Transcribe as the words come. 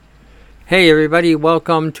Hey everybody,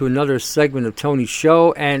 welcome to another segment of Tony's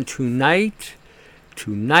show. And tonight,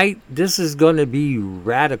 this is going to be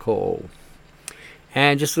radical.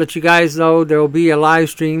 And just to let you guys know, there will be a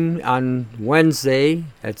live stream on Wednesday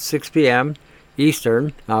at 6 p.m.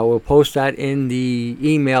 Eastern. We'll post that in the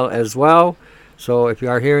email as well. So if you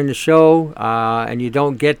are hearing the show and you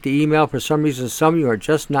don't get the email, for some reason, some of you are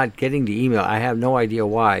just not getting the email. I have no idea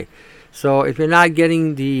why. So if you're not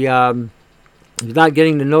getting the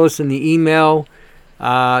notice in the email,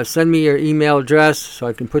 send me your email address so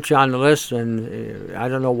I can put you on the list. And I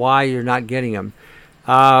don't know why you're not getting them.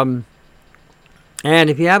 And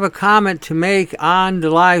if you have a comment to make on the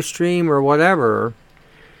live stream or whatever,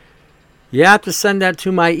 you have to send that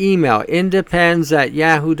to my email,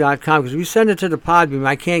 independs@yahoo.com. Because if you send it to the Podbeam,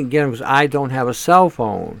 I can't get them because I don't have a cell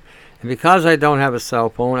phone. And because I don't have a cell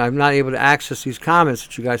phone, I'm not able to access these comments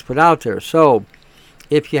that you guys put out there. So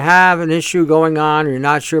if you have an issue going on, or you're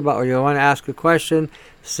not sure about, or you want to ask a question,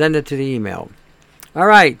 send it to the email. All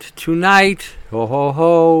right, tonight,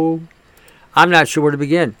 I'm not sure where to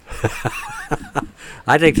begin.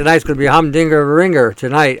 I think tonight's going to be a humdinger ringer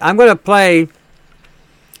tonight. I'm going to play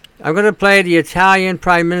the Italian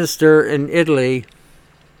Prime Minister in Italy,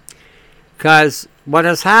 because what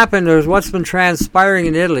has happened, or what's been transpiring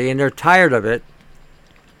in Italy, and they're tired of it,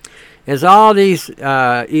 is all these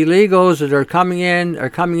illegals that are coming in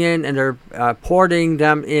and they're porting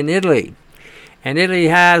them in Italy. And Italy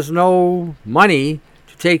has no money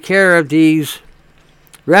to take care of these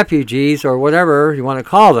refugees, or whatever you want to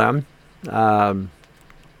call them.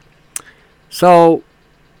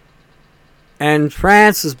 And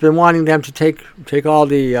France has been wanting them to take all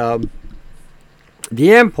the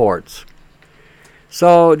imports.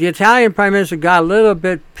 So the Italian Prime Minister got a little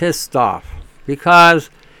bit pissed off because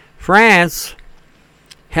France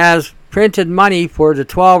has printed money for the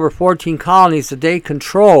 12 or 14 colonies that they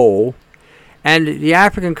control, and the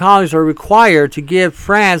African colonies are required to give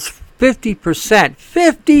France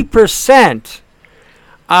 50%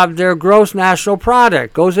 of their gross national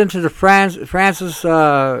product goes into the France's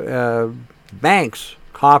banks,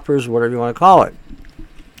 coffers, whatever you want to call it.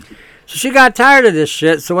 So she got tired of this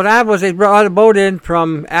shit. So what happened was they brought a boat in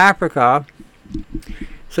from Africa.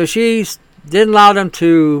 So she didn't allow them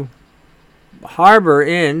to harbor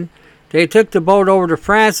in. They took the boat over to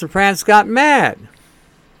France, and France got mad.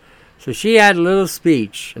 So she had a little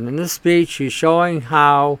speech. And in this speech, she's showing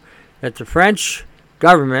how that the French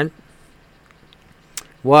government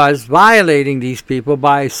was violating these people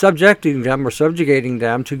by subjugating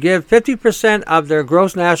them to give 50% of their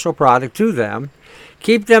gross national product to them,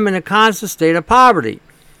 keep them in a constant state of poverty.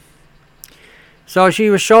 So she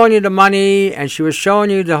was showing you the money, and she was showing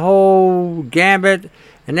you the whole gambit.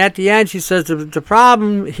 And at the end, she says the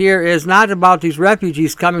problem here is not about these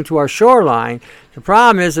refugees coming to our shoreline. The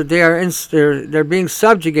problem is that they're being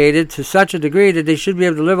subjugated to such a degree that they should be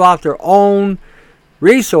able to live off their own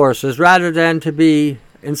resources rather than to be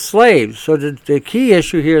enslaved. So the key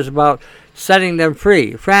issue here is about setting them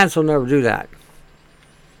free. France will never do that.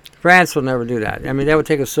 France will never do that. I mean, that would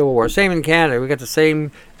take a civil war. Same in Canada. We got the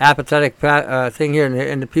same apathetic thing here,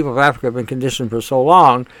 and the people of Africa have been conditioned for so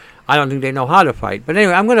long, I don't think they know how to fight. But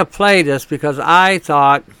anyway, I'm going to play this because I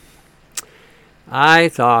thought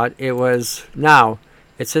it was... Now,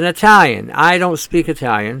 it's in Italian. I don't speak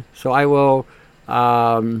Italian, so I will...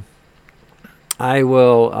 what am I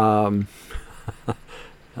going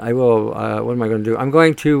to do? I'm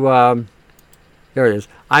going to... there it is.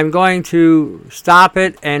 I'm going to stop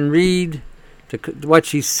it and read what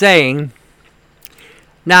she's saying.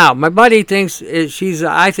 Now, my buddy thinks she's...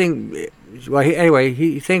 I think... Well, anyway,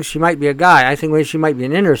 he thinks she might be a guy. I think she might be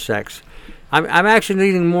an intersex. I'm actually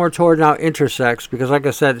leaning more toward now intersex because, like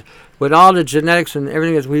I said, with all the genetics and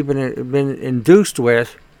everything that we've been induced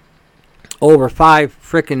with over 5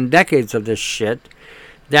 frickin' decades of this shit,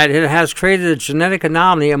 that it has created a genetic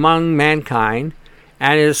anomaly among mankind,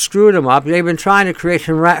 and it has screwed them up. They've been trying to create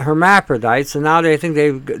hermaphrodites, and now they think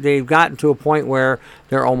they've gotten to a point where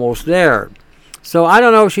they're almost there. So I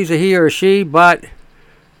don't know if she's a he or a she, but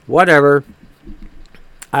whatever.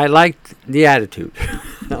 I liked the attitude.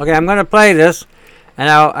 Okay, I'm going to play this, and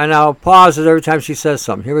I'll pause it every time she says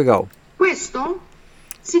something. Here we go. Questo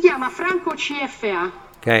si chiama franco CFA.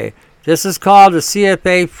 Okay, this is called the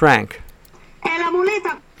CFA franc. È la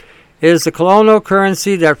moneta. It is the colonial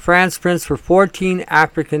currency that France prints for 14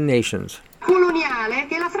 African nations. Coloniale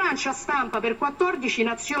che la Francia stampa per 14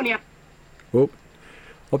 nazioni. Whoop.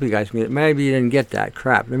 Hope you guys can get it. Maybe you didn't get that.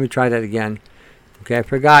 Crap. Let me try that again. Okay, I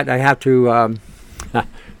forgot. I have to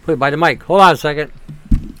put it by the mic. Hold on a second.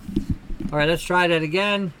 All right, let's try that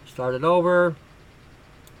again. Start it over.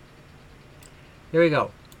 Here we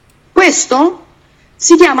go. Questo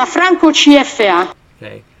si chiama franco CFA.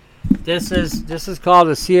 Okay. This is called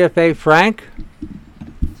a CFA franc.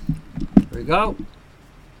 Here we go.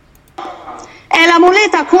 È la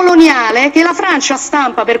moneta coloniale che la Francia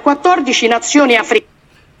stampa per 14 nazioni africane.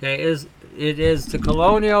 Okay, it is the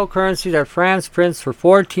colonial currency that France prints for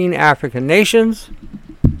 14 African nations.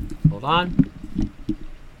 Hold on.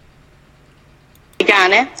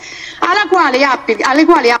 Alle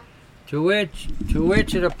quali to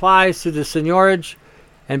which it applies to the seigniorage,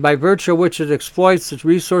 and by virtue of which it exploits the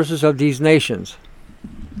resources of these nations.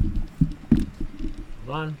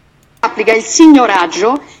 Hold on. applica il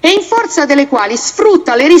signoraggio e in forza delle quali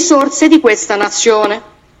sfrutta le risorse di questa nazione.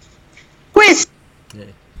 Questo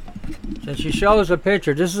So she shows a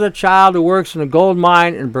picture. This is a child who works in a gold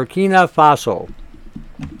mine in Burkina Faso.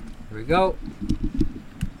 Here we go.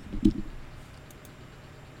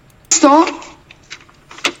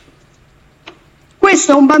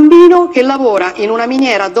 Questo è un bambino che lavora in una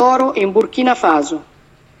miniera d'oro in Burkina Faso.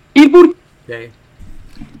 Okay.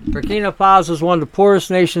 Burkina Faso is one of the poorest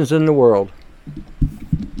nations in the world.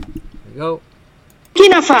 Here we go.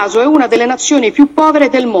 Burkina Faso è una delle nazioni più povere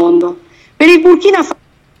del mondo. Per il Burkina Faso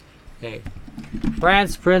Okay.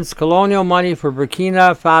 France prints colonial money for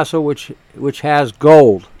Burkina Faso, which has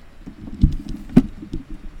gold.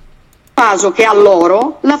 che ha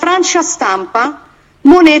l'oro, la Francia stampa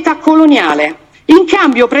moneta coloniale. In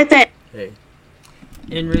cambio pretende. Okay.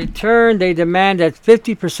 In return, they demand that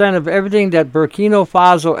 50% of everything that Burkina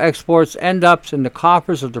Faso exports end up in the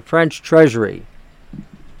coffers of the French treasury.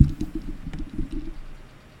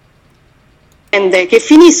 Che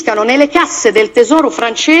finiscano nelle casse del tesoro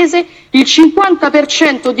francese il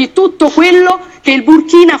 50% di tutto quello che il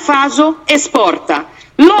Burkina Faso esporta.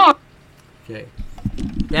 L'oro Okay.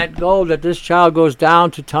 That gold that this child goes down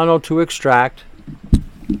to tunnel to extract.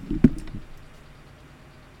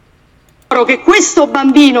 che questo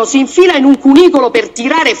bambino si infila in un cunicolo per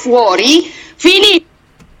tirare fuori,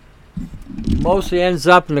 Mostly ends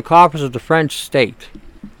up in the coffers of the French state.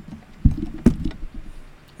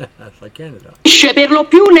 That's like Canada. finisce per lo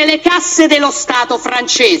più nelle casse dello Stato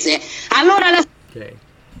francese. Allora la Okay.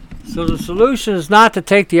 So the solution is not to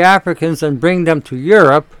take the Africans and bring them to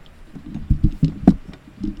Europe.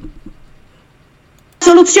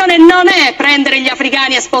 soluzione non è prendere gli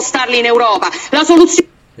africani e spostarli in Europa. La soluzione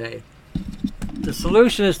Okay. The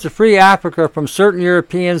solution is to free Africa from certain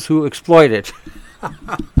Europeans who exploit it.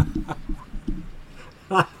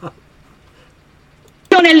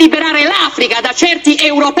 è liberare l'Africa da certi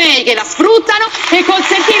europei che la sfruttano e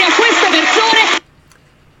consentire a queste persone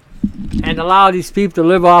And allow these people to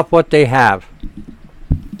live off what they have.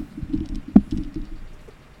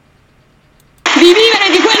 di vivere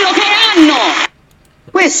di quello che hanno.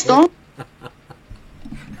 Questo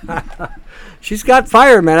She's got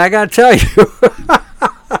fire, man, I gotta tell you.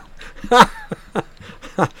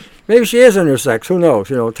 Maybe she is intersex, who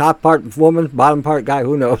knows? You know, top part woman, bottom part guy,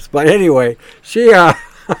 who knows? But anyway, she,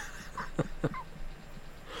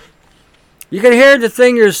 you can hear the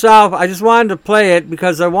thing yourself. I just wanted to play it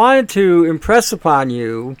because I wanted to impress upon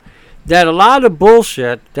you that a lot of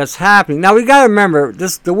bullshit that's happening. Now, we gotta remember,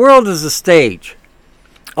 the world is a stage.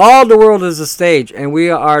 All the world is a stage, and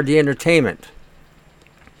we are the entertainment.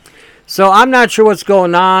 So I'm not sure what's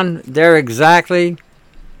going on there exactly.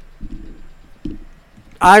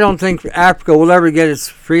 I don't think Africa will ever get its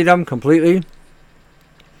freedom completely.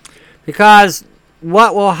 Because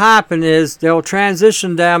what will happen is they'll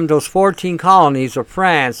transition those 14 colonies of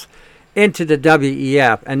France, into the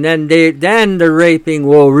WEF. And then the raping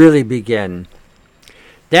will really begin.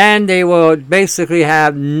 Then they will basically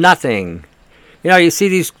have nothing. You know, you see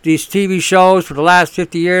these TV shows for the last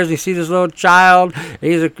 50 years. You see this little child.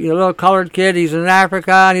 He's a little colored kid. He's in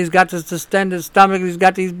Africa, and he's got this distended stomach. He's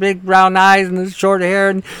got these big brown eyes and this short hair,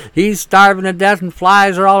 and he's starving to death, and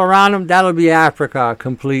flies are all around him. That'll be Africa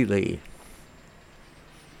completely.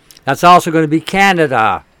 That's also going to be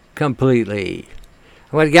Canada completely.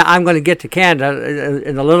 I'm going to get to Canada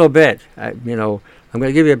in a little bit. I'm going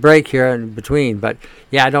to give you a break here in between. But,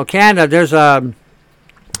 yeah, no, Canada, there's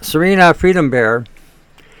Serena Freedom Bear,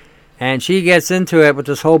 and she gets into it with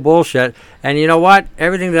this whole bullshit. And you know what?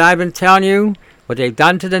 Everything that I've been telling you, what they've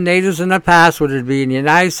done to the natives in the past, whether it be in the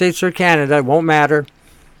United States or Canada, it won't matter.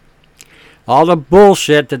 All the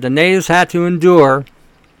bullshit that the natives had to endure,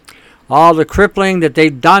 all the crippling that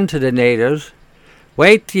they've done to the natives.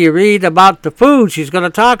 Wait till you read about the food. She's going to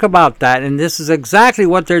talk about that. And this is exactly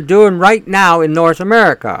what they're doing right now in North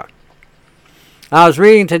America. I was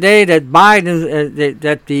reading today that Biden,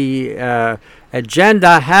 that the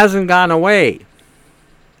agenda hasn't gone away.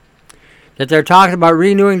 That they're talking about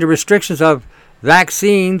renewing the restrictions of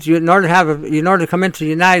vaccines. In order to come into the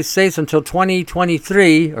United States until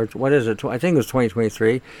 2023, or what is it? I think it was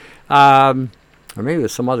 2023, or maybe it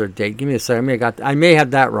was some other date. Give me a second. I may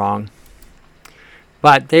have that wrong.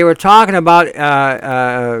 But they were talking about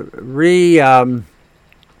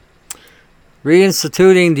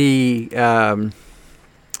reinstituting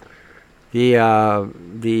the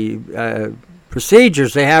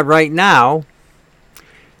procedures they have right now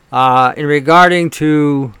in regarding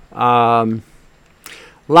to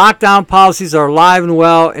lockdown policies are alive and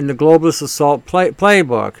well in the globalist assault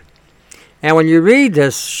playbook. And when you read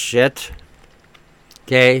this shit,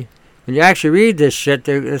 okay, when you actually read this shit,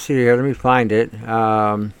 let's see here, let me find it.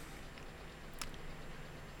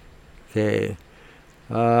 Okay.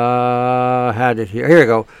 Had it here. Here we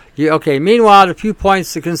go. Okay, meanwhile, a few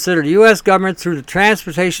points to consider. The U.S. government, through the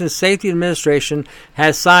Transportation Safety Administration,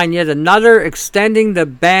 has signed yet another extending the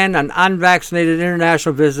ban on unvaccinated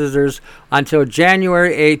international visitors until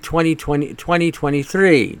January 8,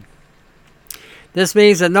 2023. This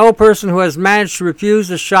means that no person who has managed to refuse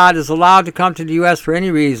the shot is allowed to come to the U.S. for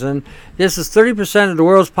any reason. This is 30% of the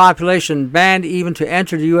world's population banned even to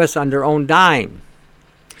enter the U.S. on their own dime.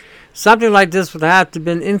 Something like this would have to have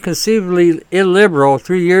been inconceivably illiberal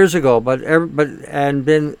 3 years ago, and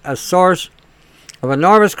been a source of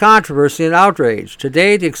enormous controversy and outrage.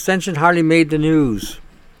 Today, the extension hardly made the news.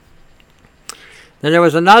 Then there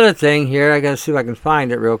was another thing here. I got to see if I can find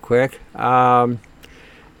it real quick. That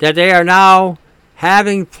they are now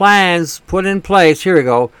having plans put in place. Here we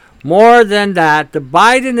go. More than that, the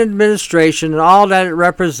Biden administration and all that it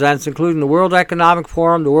represents, including the World Economic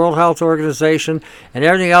Forum, the World Health Organization, and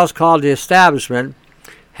everything else called the establishment,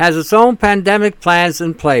 has its own pandemic plans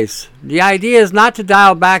in place. The idea is not to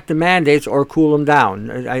dial back the mandates or cool them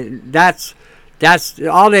down. That's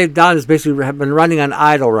all they've done is basically have been running on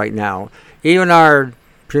idle right now. Even our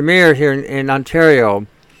premier here in Ontario,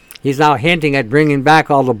 he's now hinting at bringing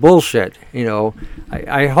back all the bullshit. You know,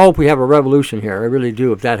 I hope we have a revolution here. I really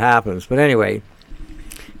do if that happens. But anyway,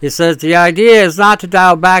 it says the idea is not to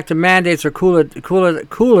dial back the mandates or cool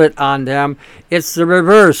it on them. It's the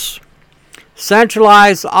reverse.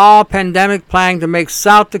 Centralize all pandemic planning to make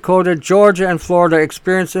South Dakota, Georgia, and Florida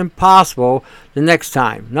experience impossible the next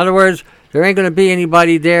time. In other words, there ain't going to be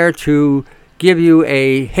anybody there to give you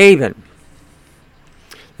a haven.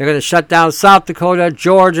 They're going to shut down South Dakota,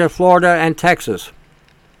 Georgia, Florida, and Texas.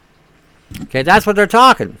 Okay, that's what they're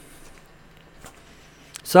talking.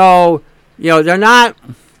 So, you know, they're not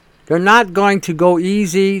going to go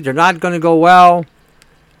easy. They're not going to go well.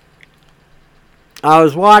 I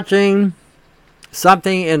was watching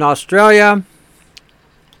something in Australia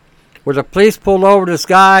where the police pulled over this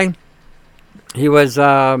guy. He was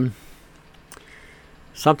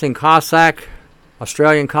something Cossack,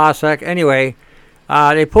 Australian Cossack. Anyway,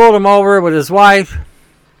 they pulled him over with his wife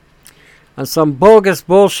on some bogus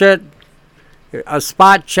bullshit, a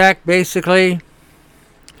spot check, basically.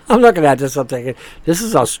 I'm looking at this, I'm thinking, this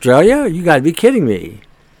is Australia? You got to be kidding me.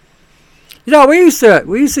 You know, we used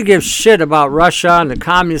to give shit about Russia and the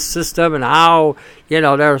communist system and how, you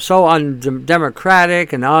know, they're so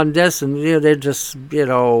undemocratic and on this, and, you know, they're just, you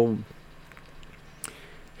know.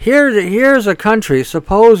 Here's a country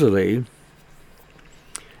supposedly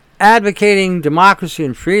advocating democracy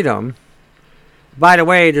and freedom. By the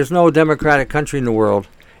way, there's no democratic country in the world.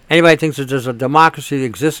 Anybody thinks that there's a democracy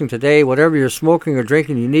existing today, whatever you're smoking or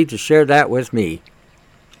drinking, you need to share that with me.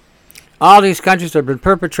 All these countries have been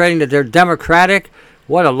perpetrating that they're democratic.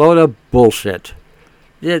 What a load of bullshit.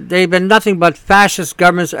 They've been nothing but fascist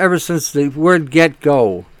governments ever since the word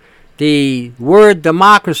get-go. The word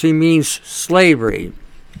democracy means slavery.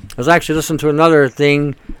 I was actually listening to another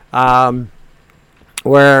thing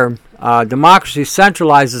where democracy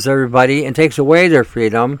centralizes everybody and takes away their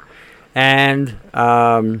freedom, and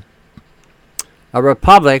a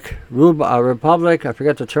republic, I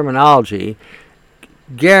forget the terminology,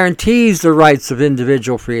 guarantees the rights of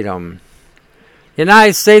individual freedom. The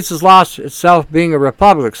United States has lost itself being a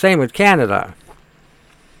republic, same with Canada.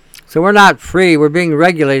 So we're not free, we're being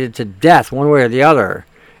regulated to death one way or the other.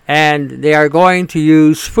 And they are going to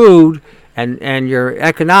use food and your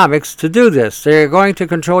economics to do this. They're going to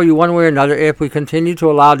control you one way or another if we continue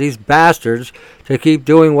to allow these bastards to keep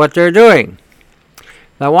doing what they're doing.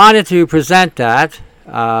 I wanted to present that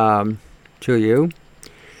to you.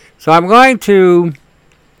 So I'm going to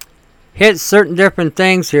hit certain different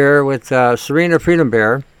things here with Serena Freedom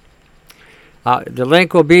Bear. The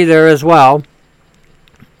link will be there as well.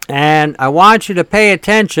 And I want you to pay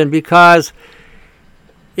attention, because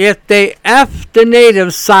if they F the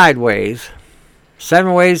natives sideways,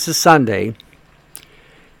 7 ways to Sunday,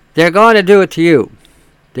 they're going to do it to you.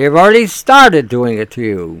 They've already started doing it to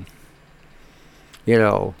you. You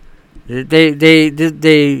know,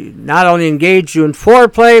 they not only engaged you in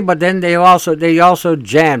foreplay, but then they also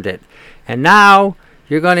jammed it. And now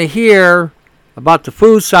you're going to hear about the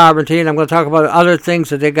food sovereignty, and I'm going to talk about other things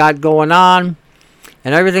that they got going on,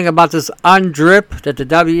 and everything about this UNDRIP that the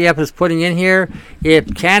WEF is putting in here.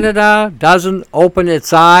 If Canada doesn't open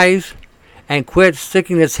its eyes and quit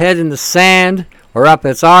sticking its head in the sand or up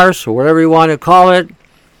its arse or whatever you want to call it,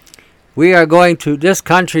 this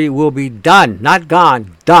country will be done. Not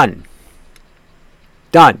gone, done.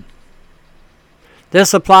 Done.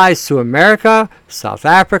 This applies to America, South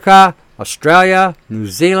Africa, Australia, New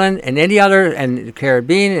Zealand, and the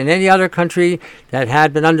Caribbean, and any other country that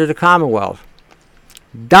had been under the Commonwealth.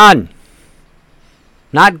 Done.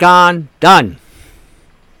 Not gone, done.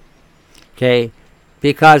 Okay?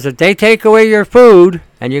 Because if they take away your food,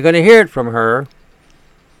 and you're going to hear it from her,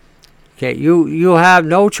 okay, you have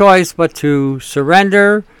no choice but to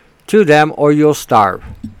surrender to them or you'll starve.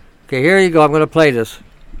 Okay, here you go. I'm going to play this.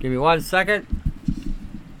 Give me 1 second.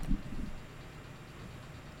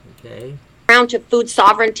 Okay. Around to food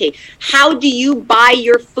sovereignty. How do you buy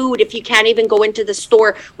your food if you can't even go into the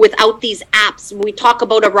store without these apps? We talk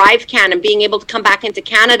about ArriveCan and being able to come back into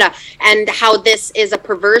Canada, and how this is a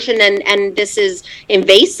perversion and this is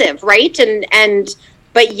invasive, right?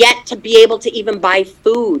 But yet to be able to even buy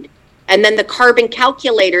food. And then the carbon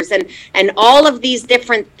calculators and all of these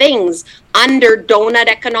different things under donut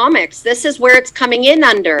economics. This is where it's coming in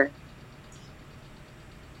under.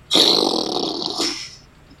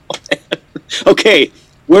 Okay,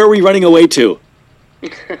 where are we running away to?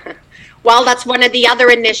 Well, that's one of the other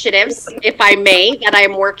initiatives, if I may, that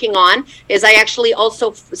I'm working on, is I actually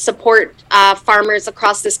also support farmers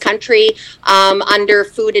across this country under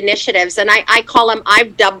food initiatives. And I call them,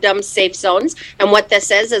 I've dubbed them safe zones. And what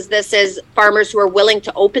this is farmers who are willing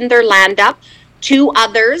to open their land up to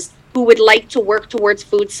others who would like to work towards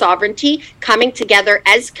food sovereignty, coming together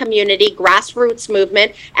as community, grassroots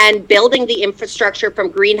movement, and building the infrastructure from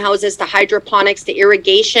greenhouses to hydroponics to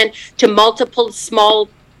irrigation to multiple small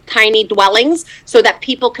tiny dwellings so that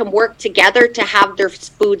people can work together to have their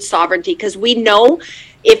food sovereignty. Because we know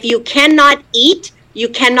if you cannot eat, you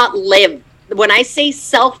cannot live. When I say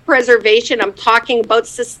self-preservation, I'm talking about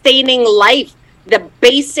sustaining life, the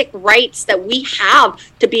basic rights that we have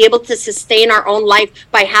to be able to sustain our own life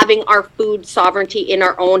by having our food sovereignty in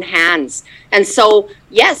our own hands. And so,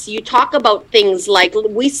 yes, you talk about things like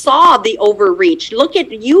we saw the overreach. Look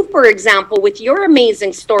at you, for example, with your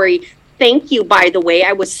amazing story. Thank you, by the way.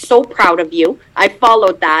 I was so proud of you. I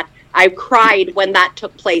followed that. I cried when that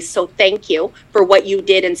took place. So thank you for what you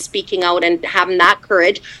did and speaking out and having that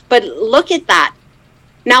courage. But look at that.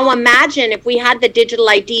 Now imagine if we had the digital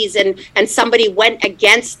IDs and somebody went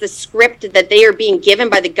against the script that they are being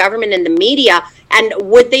given by the government and the media, and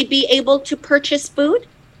would they be able to purchase food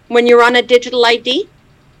when you're on a digital ID?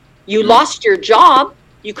 You lost your job.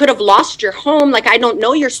 You could have lost your home. Like, I don't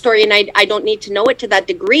know your story and I don't need to know it to that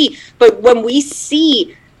degree. But when we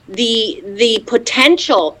see the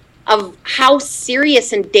potential of how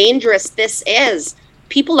serious and dangerous this is,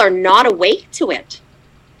 people are not awake to it.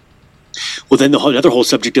 Well, then another whole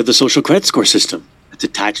subject of the social credit score system that's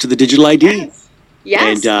attached to the digital ID.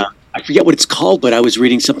 Yes. And I forget what it's called, but I was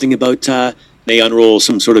reading something about they unroll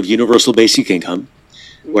some sort of universal basic income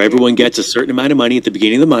where everyone gets a certain amount of money at the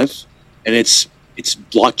beginning of the month, and it's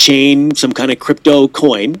blockchain, some kind of crypto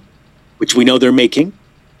coin, which we know they're making.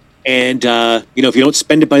 And, if you don't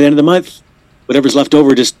spend it by the end of the month, whatever's left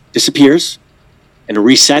over just disappears and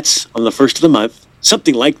resets on the first of the month,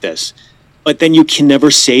 something like this. But then you can never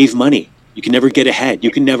save money. You can never get ahead. You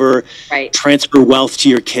can never transfer wealth to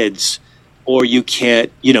your kids, or you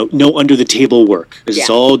can't, no under the table work, because it's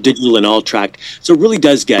all digital and all tracked. So it really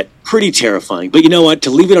does get pretty terrifying. But you know what? To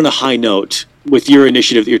leave it on a high note with your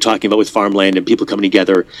initiative that you're talking about with farmland and people coming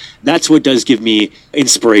together, that's what does give me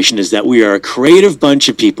inspiration, is that we are a creative bunch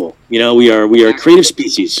of people. We are a creative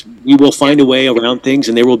species. We will find a way around things,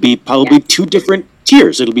 and there will be probably two different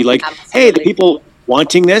tiers. It'll be like, hey, the people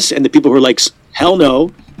wanting this and the people who are like, hell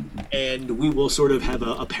no. And we will sort of have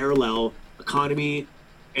a parallel economy,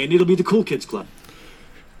 and it'll be the cool kids club.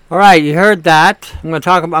 All right, you heard that. I'm going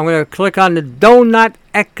to click on the donut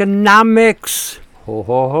economics. Ho,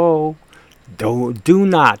 ho, ho. Do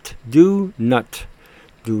not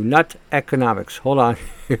economics. Hold on.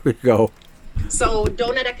 Here we go. So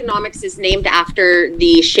donut economics is named after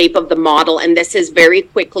the shape of the model, and this is very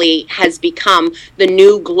quickly has become the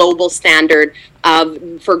new global standard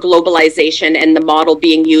for globalization, and the model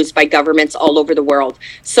being used by governments all over the world.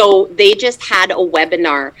 So they just had a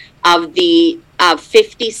webinar of the of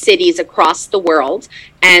 50 cities across the world.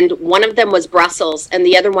 And one of them was Brussels, and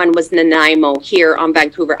the other one was Nanaimo here on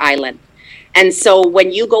Vancouver Island. And so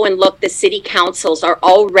when you go and look, the city councils are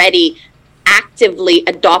already actively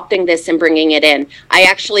adopting this and bringing it in. I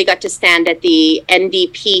actually got to stand at the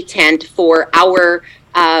NDP tent for our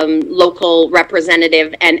local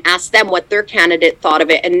representative and ask them what their candidate thought of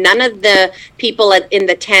it. And none of the people in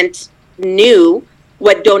the tent knew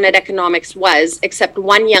what donut economics was, except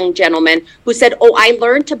one young gentleman who said, oh, I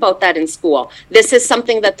learned about that in school. This is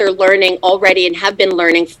something that they're learning already and have been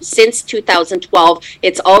learning since 2012.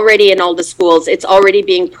 It's already in all the schools. It's already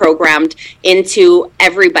being programmed into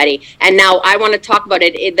everybody. And now I want to talk about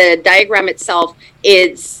it. The diagram itself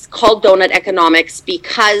is called donut economics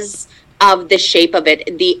because of the shape of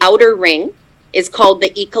it. The outer ring is called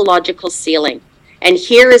the ecological ceiling. And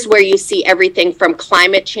here is where you see everything from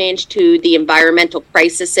climate change to the environmental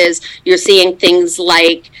crises. You're seeing things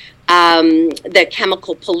like the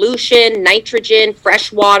chemical pollution, nitrogen,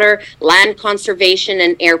 fresh water, land conservation,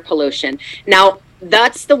 and air pollution. Now,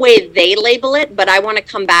 that's the way they label it, but I want to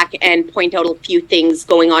come back and point out a few things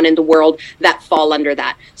going on in the world that fall under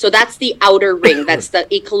that. So that's the outer ring. That's the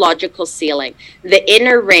ecological ceiling. The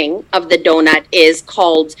inner ring of the donut is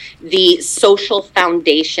called the social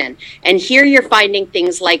foundation. And here you're finding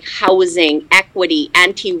things like housing, equity,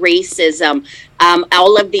 anti-racism,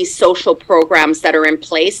 all of these social programs that are in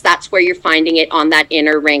place. That's where you're finding it on that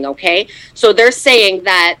inner ring, okay? So they're saying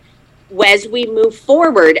that as we move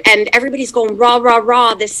forward, and everybody's going, rah, rah,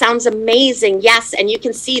 rah, this sounds amazing. Yes, and you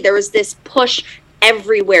can see there is this push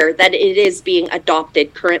everywhere that it is being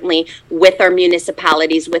adopted currently with our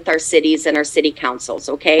municipalities, with our cities and our city councils,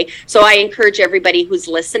 okay? So I encourage everybody who's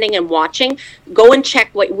listening and watching, go and check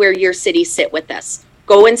where your cities sit with this.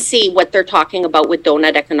 Go and see what they're talking about with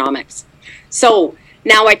donut economics. So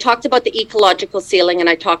now I talked about the ecological ceiling and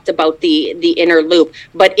I talked about the inner loop,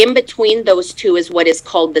 but in between those two is what is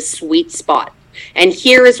called the sweet spot. And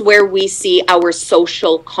here is where we see our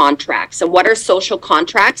social contracts. And what are social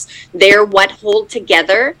contracts? They're what hold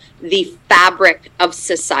together the fabric of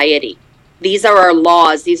society. These are our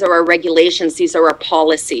laws, these are our regulations, these are our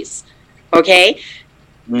policies. Okay?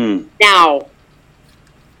 Now,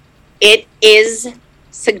 it is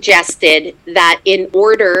suggested that in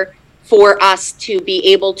order for us to be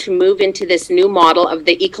able to move into this new model of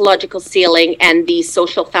the ecological ceiling and the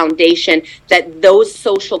social foundation, that those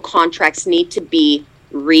social contracts need to be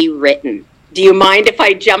rewritten. Do you mind if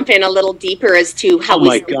I jump in a little deeper as to how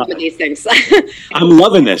we see some of these things? I'm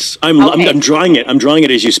loving this. I'm drawing it. I'm drawing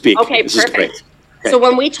it as you speak. Okay, this perfect. Is great. Okay. So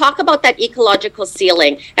when we talk about that ecological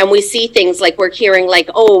ceiling and we see things like we're hearing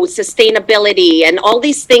like, oh, sustainability and all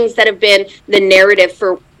these things that have been the narrative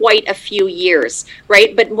for quite a few years,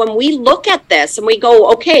 right? But when we look at this and we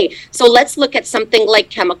go, okay, so let's look at something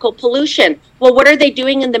like chemical pollution. Well, what are they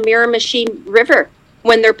doing in the Miramichi River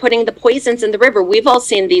when they're putting the poisons in the river? We've all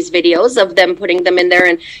seen these videos of them putting them in there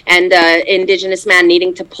and Indigenous man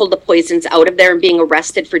needing to pull the poisons out of there and being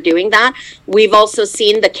arrested for doing that. We've also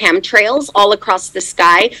seen the chemtrails all across the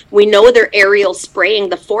sky. We know they're aerial spraying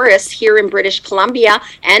the forests here in British Columbia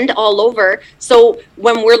and all over. So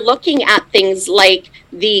when we're looking at things like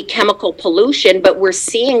the chemical pollution, but we're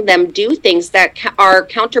seeing them do things that are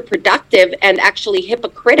counterproductive and actually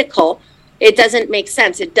hypocritical, it doesn't make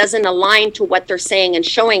sense. It doesn't align to what they're saying and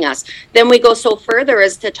showing us. Then we go so further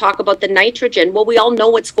as to talk about the nitrogen. Well, we all know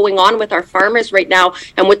what's going on with our farmers right now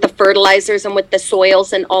and with the fertilizers and with the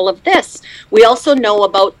soils and all of this. We also know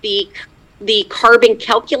about the carbon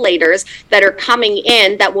calculators that are coming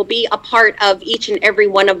in that will be a part of each and every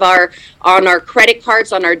one of on our credit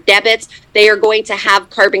cards, on our debits. They are going to have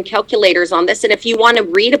carbon calculators on this. And if you want to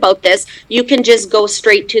read about this, you can just go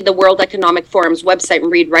straight to the World Economic Forum's website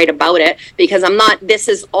and read right about it, because this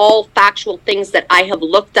is all factual things that I have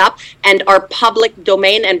looked up and are public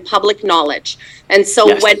domain and public knowledge. And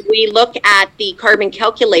so when we look at the carbon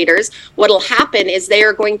calculators, what'll happen is they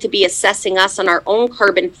are going to be assessing us on our own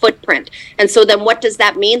carbon footprint. And so then what does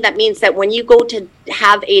that mean? That means that when you go to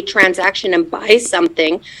have a transaction and buy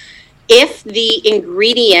something, if the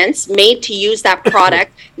ingredients made to use that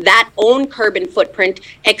product, that own carbon footprint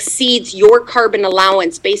exceeds your carbon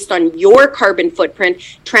allowance based on your carbon footprint,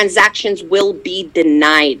 transactions will be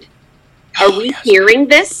denied. Are we hearing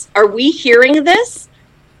this? Are we hearing this?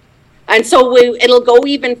 And so it'll go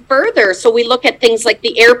even further. So we look at things like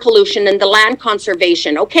the air pollution and the land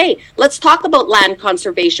conservation. Okay, let's talk about land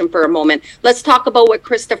conservation for a moment. Let's talk about what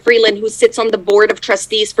Krista Freeland, who sits on the board of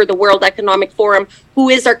trustees for the World Economic Forum, who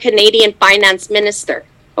is our Canadian finance minister.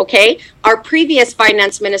 Okay. Our previous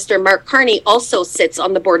finance minister, Mark Carney, also sits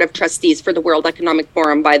on the board of trustees for the World Economic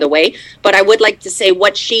Forum, by the way. But I would like to say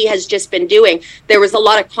what she has just been doing. There was a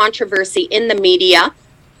lot of controversy in the media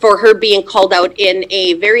for her being called out in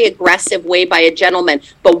a very aggressive way by a gentleman.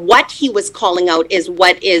 But what he was calling out is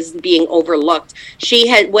what is being overlooked.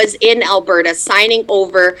 She was in Alberta signing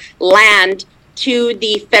over land to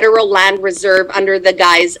the Federal Land Reserve under the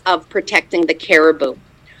guise of protecting the caribou.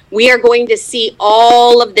 We are going to see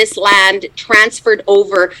all of this land transferred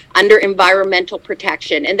over under environmental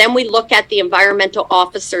protection. And then we look at the environmental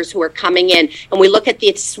officers who are coming in, and we look at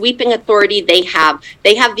the sweeping authority they have.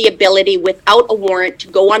 They have the ability without a warrant to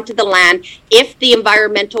go onto the land if the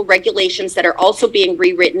environmental regulations that are also being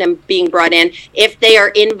rewritten and being brought in, if they are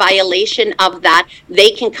in violation of that,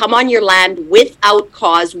 they can come on your land without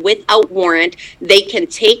cause, without warrant. They can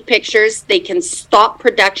take pictures, they can stop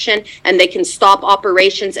production, and they can stop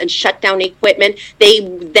operations and shut down equipment. They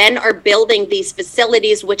then are building these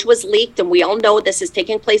facilities, which was leaked, and we all know this is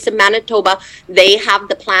taking place in Manitoba. They have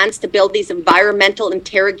the plans to build these environmental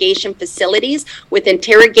interrogation facilities with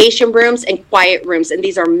interrogation rooms and quiet rooms, and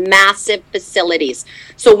these are massive facilities.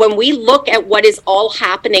 So when we look at what is all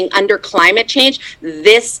happening under climate change,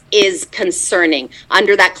 this is concerning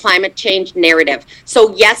under that climate change narrative.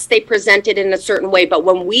 So yes, they present it in a certain way, but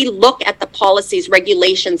when we look at the policies,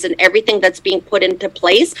 regulations, and everything that's being put into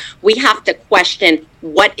place, we have to question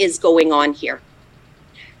what is going on here.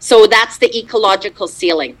 So that's the ecological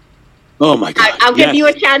ceiling. Oh my God! I'll give you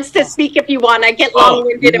a chance to speak if you want. I get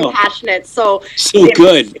long-winded and passionate. So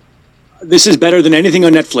good. This is better than anything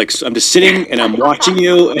on Netflix. I'm just sitting and I'm watching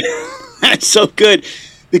you. That's so good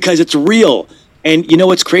because it's real. And you know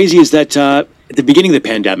what's crazy is that at the beginning of the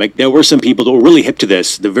pandemic, there were some people that were really hip to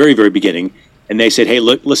this, the very, very beginning, and they said, "Hey,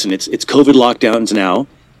 look, listen, it's COVID lockdowns now.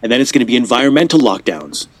 And then it's going to be environmental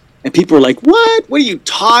lockdowns." And people were like, what? What are you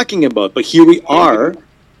talking about? But here we are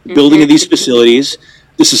building these facilities.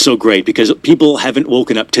 This is so great because people haven't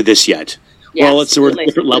woken up to this yet. Yeah, well, it's sort of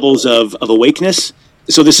different levels of awakeness.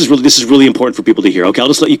 So this is really important for people to hear. Okay, I'll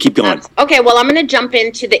just let you keep going. Okay, well, I'm going to jump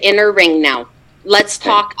into the inner ring now. Let's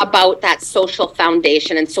talk about that social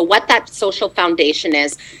foundation. And so what that social foundation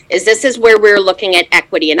is this is where we're looking at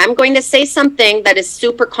equity. And I'm going to say something that is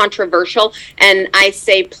super controversial. And I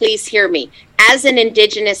say, please hear me. As an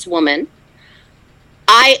Indigenous woman,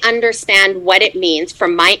 I understand what it means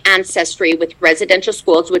from my ancestry with residential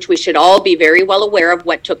schools, which we should all be very well aware of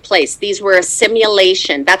what took place. These were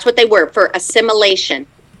assimilation. That's what they were, for assimilation.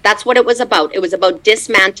 That's what it was about. It was about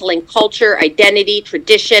dismantling culture, identity,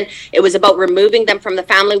 tradition. It was about removing them from the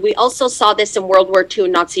family. We also saw this in World War II,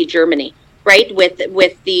 Nazi Germany, right? With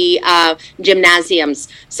the gymnasiums.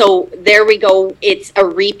 So there we go. It's a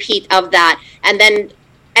repeat of that. And then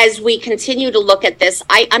as we continue to look at this,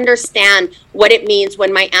 I understand what it means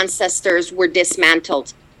when my ancestors were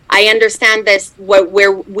dismantled. I understand this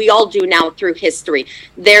where we all do now through history.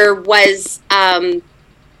 There is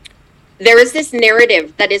this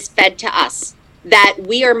narrative that is fed to us that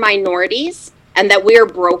we are minorities and that we are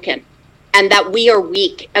broken and that we are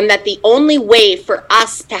weak and that the only way for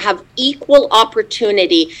us to have equal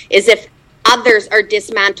opportunity is if others are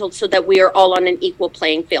dismantled so that we are all on an equal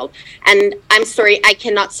playing field. And I'm sorry, I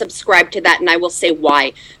cannot subscribe to that, and I will say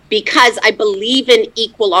why. Because I believe in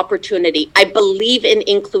equal opportunity. I believe in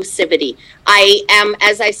inclusivity. I am,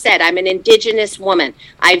 as I said, I'm an Indigenous woman.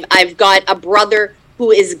 I've got a brother who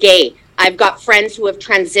is gay. I've got friends who have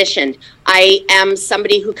transitioned. I am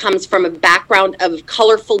somebody who comes from a background of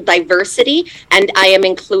colorful diversity, and I am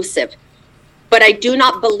inclusive. But I do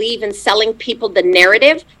not believe in selling people the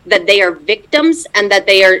narrative that they are victims and that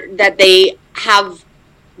they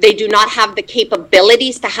do not have the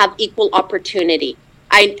capabilities to have equal opportunity.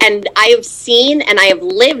 I have seen and I have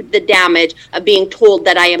lived the damage of being told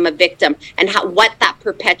that I am a victim and what that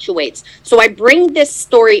perpetuates. So I bring this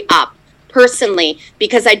story up personally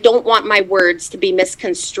because I don't want my words to be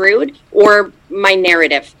misconstrued or my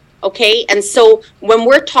narrative. Okay. And so when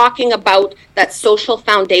we're talking about that social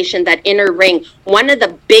foundation, that inner ring, one of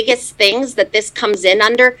the biggest things that this comes in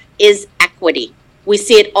under is equity. We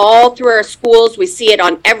see it all through our schools. We see it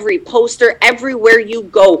on every poster, everywhere you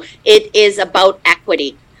go. It is about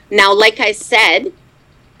equity. Now, like I said,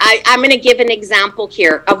 I'm going to give an example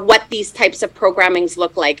here of what these types of programmings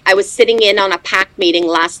look like. I was sitting in on a PAC meeting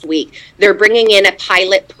last week. They're bringing in a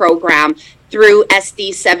pilot program through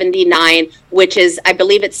SD 79, which is, I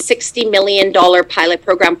believe it's $60 million pilot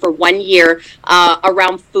program for 1 year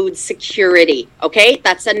around food security. Okay,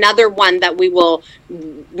 that's another one that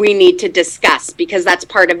we need to discuss, because that's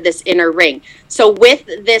part of this inner ring. So with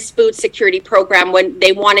this food security program, when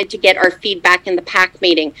they wanted to get our feedback in the PAC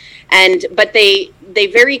meeting, but they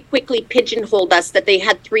very quickly pigeonholed us that they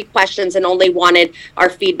had 3 questions and only wanted our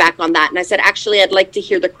feedback on that. And I said, actually, I'd like to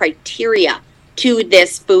hear the criteria to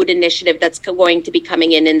this food initiative that's going to be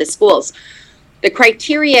coming in the schools. The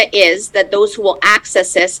criteria is that those who will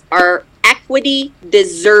access this are equity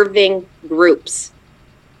deserving groups.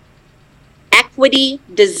 Equity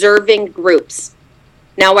deserving groups.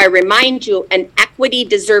 Now, I remind you, an equity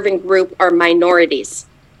deserving group are minorities.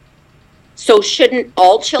 So shouldn't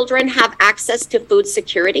all children have access to food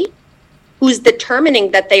security? Who's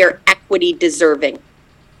determining that they are equity deserving?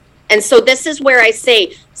 And so this is where I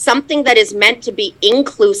say something that is meant to be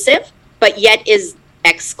inclusive, but yet is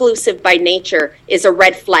exclusive by nature, is a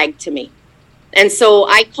red flag to me. And so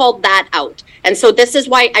I called that out. And so this is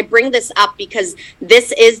why I bring this up, because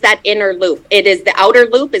this is that inner loop. It is the outer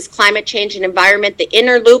loop is climate change and environment. The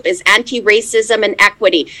inner loop is anti-racism and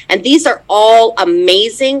equity. And these are all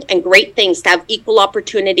amazing and great things to have equal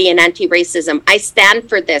opportunity and anti-racism. I stand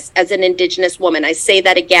for this as an Indigenous woman. I say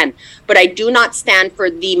that again, but I do not stand for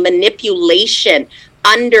the manipulation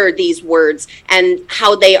under these words and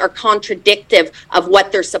how they are contradictive of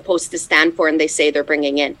what they're supposed to stand for and they say they're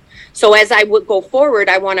bringing in. So as I would go forward,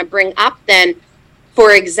 I want to bring up then,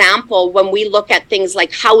 for example, when we look at things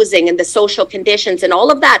like housing and the social conditions and all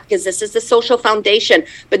of that, because this is the social foundation,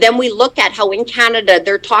 but then we look at how in Canada,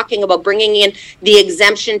 they're talking about bringing in the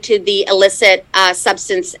exemption to the illicit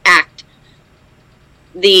substance act,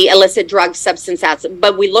 the illicit drug substance act.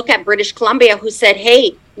 But we look at British Columbia, who said,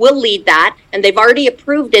 hey, we'll lead that. And they've already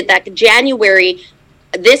approved it that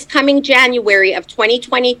this coming January of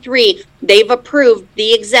 2023, they've approved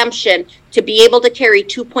the exemption to be able to carry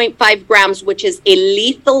 2.5 grams, which is a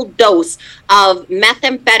lethal dose of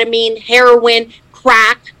methamphetamine, heroin,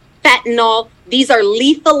 crack, fentanyl. These are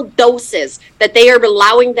lethal doses that they are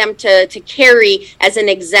allowing them to carry as an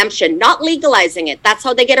exemption, not legalizing it. That's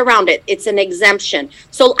how they get around it. It's an exemption.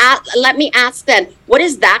 So let me ask then, what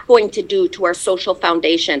is that going to do to our social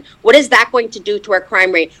foundation? What is that going to do to our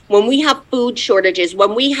crime rate? When we have food shortages,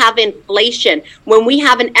 when we have inflation, when we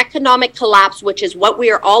have an economic collapse, which is what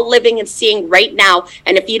we are all living and seeing right now.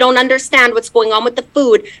 And if you don't understand what's going on with the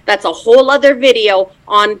food, that's a whole other video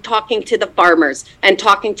on talking to the farmers and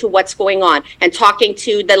talking to what's going on and talking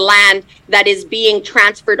to the land that is being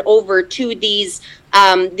transferred over to these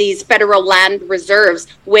federal land reserves,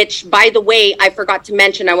 which, by the way, I forgot to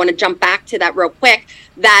mention, I want to jump back to that real quick,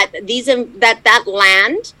 that that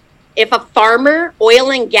land, if a farmer,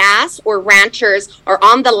 oil and gas, or ranchers are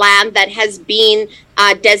on the land that has been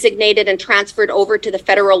designated and transferred over to the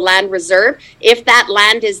federal land reserve, if that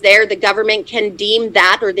land is there, the government can deem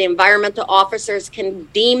that, or the environmental officers can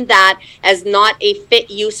deem that as not a fit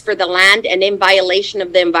use for the land and in violation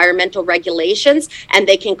of the environmental regulations, and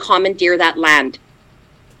they can commandeer that land.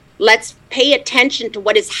 Let's pay attention to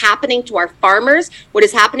what is happening to our farmers, what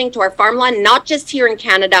is happening to our farmland, not just here in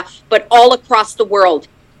Canada, but all across the world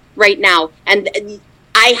right now. And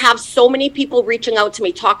I have so many people reaching out to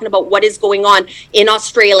me talking about what is going on in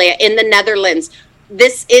Australia, in the Netherlands.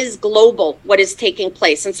 This is global, what is taking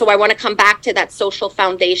place. And so I want to come back to that social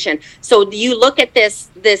foundation. So you look at this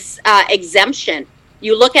exemption,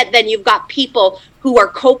 you look at, then you've got people who are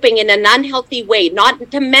coping in an unhealthy way,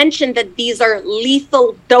 not to mention that these are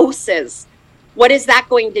lethal doses. What is that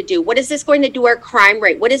going to do? What is this going to do to our crime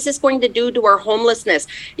rate? What is this going to do to our homelessness?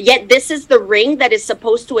 Yet this is the ring that is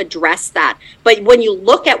supposed to address that. But when you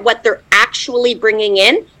look at what they're actually bringing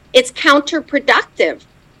in, it's counterproductive.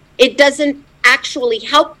 It doesn't actually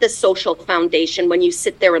help the social foundation when you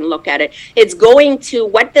sit there and look at it. It's going to,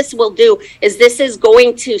 what this will do is this is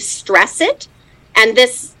going to stress it. And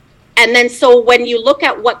then so when you look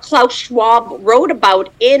at what Klaus Schwab wrote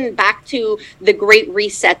about in Back to the Great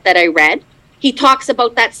Reset that I read, he talks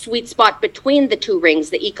about that sweet spot between the two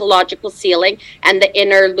rings, the ecological ceiling and the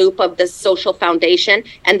inner loop of the social foundation.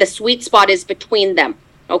 And the sweet spot is between them.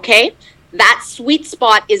 Okay? That sweet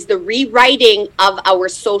spot is the rewriting of our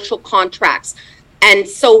social contracts. And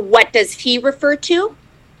so what does he refer to?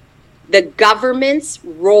 The government's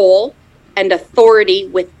role and authority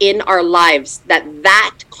within our lives,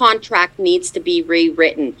 that contract needs to be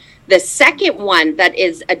rewritten. The second one that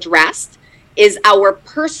is addressed is our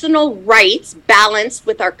personal rights balanced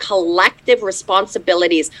with our collective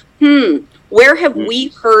responsibilities. Where have we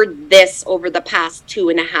heard this over the past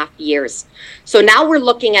 2.5 years? So now we're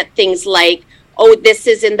looking at things like oh, this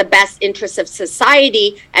is in the best interest of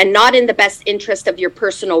society and not in the best interest of your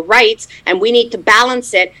personal rights, and we need to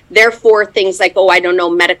balance it. Therefore, things like, oh, I don't know,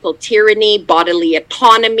 medical tyranny, bodily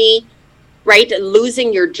autonomy, right?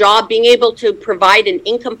 Losing your job, being able to provide an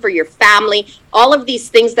income for your family, all of these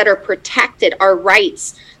things that are protected are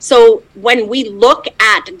rights. So when we look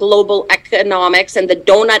at global economics and the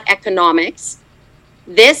donut economics,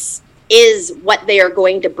 this is what they are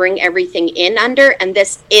going to bring everything in under, and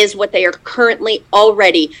this is what they are currently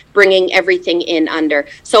already bringing everything in under.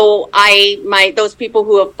 So those people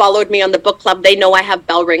who have followed me on the book club, they know I have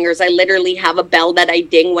bell ringers. I literally have a bell that I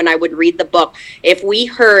ding when I would read the book. If we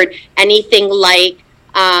heard anything like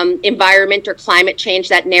environment or climate change,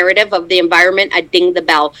 that narrative of the environment, I ding the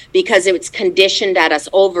bell, because it's conditioned at us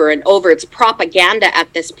over and over. It's propaganda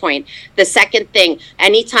at this point. The second thing,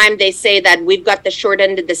 anytime they say that we've got the short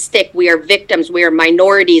end of the stick, we are victims, we are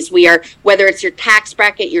minorities, we are, whether it's your tax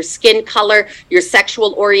bracket, your skin color, your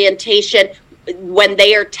sexual orientation, when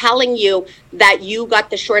they are telling you that you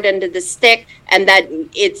got the short end of the stick and that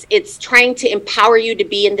it's trying to empower you to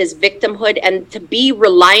be in this victimhood and to be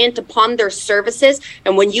reliant upon their services.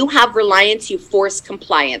 And when you have reliance, you force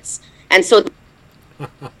compliance. And so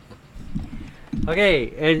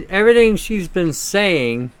okay, and everything she's been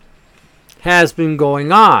saying has been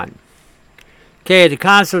going on. Okay, the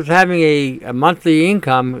concept of having a monthly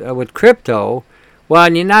income with crypto, well,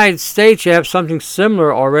 in the United States, you have something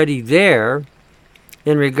similar already there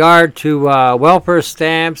in regard to welfare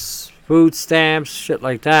stamps, food stamps, shit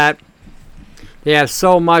like that. They have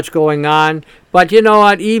so much going on. But you know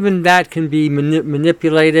what? Even that can be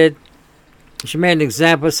manipulated. She made an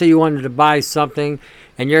example. Say you wanted to buy something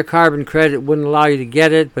and your carbon credit wouldn't allow you to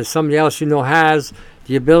get it, but somebody else you know has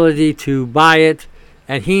the ability to buy it,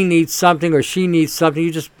 and he needs something or she needs something.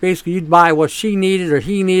 You just basically, you'd buy what she needed or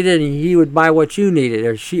he needed, and he would buy what you needed,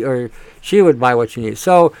 or she would buy what you needed.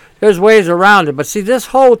 So there's ways around it. But see, this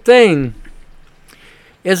whole thing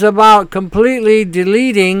is about completely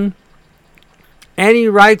deleting any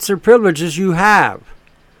rights or privileges you have.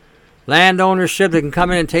 Land ownership, they can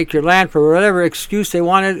come in and take your land for whatever excuse they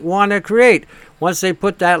want to create. Once they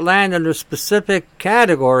put that land under a specific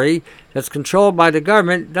category that's controlled by the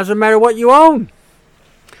government, doesn't matter what you own.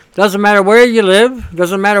 Doesn't matter where you live.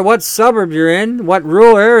 Doesn't matter what suburb you're in, what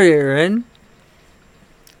rural area you're in.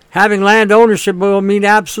 Having land ownership will mean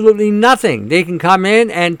absolutely nothing. They can come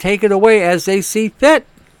in and take it away as they see fit.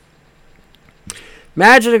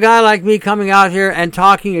 Imagine a guy like me coming out here and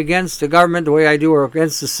talking against the government the way I do, or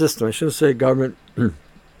against the system. I shouldn't say government,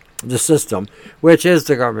 the system, which is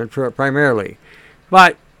the government primarily.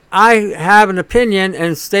 But I have an opinion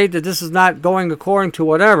and state that this is not going according to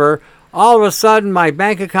whatever. All of a sudden, my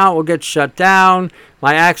bank account will get shut down.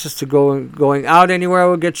 My access to going out anywhere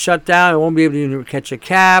will get shut down. I won't be able to even catch a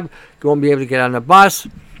cab. I won't be able to get on a bus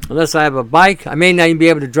unless I have a bike. I may not even be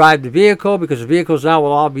able to drive the vehicle, because the vehicles now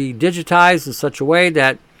will all be digitized in such a way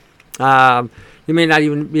that you may not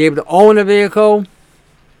even be able to own a vehicle.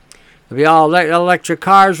 There'll be all electric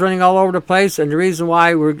cars running all over the place. And the reason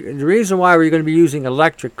why we're going to be using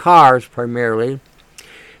electric cars primarily,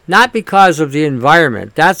 not because of the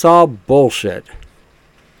environment. That's all bullshit.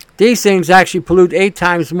 These things actually pollute 8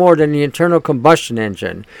 times more than the internal combustion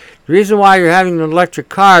engine. The reason why you're having an electric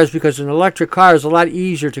car is because an electric car is a lot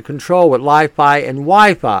easier to control with Li-Fi and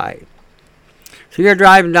Wi-Fi. So you're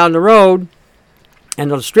driving down the road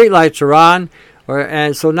and the street lights are on,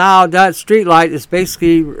 and so now that street light is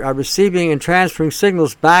basically receiving and transferring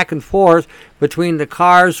signals back and forth between the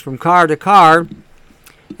cars from car to car.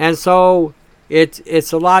 And so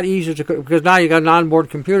it's a lot easier to, because now you got an onboard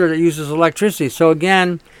computer that uses electricity. So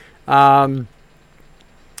again, they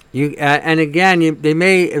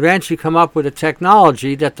may eventually come up with a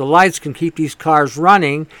technology that the lights can keep these cars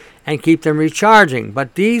running and keep them recharging.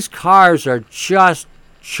 But these cars are just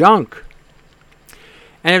junk.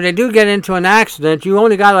 And if they do get into an accident, you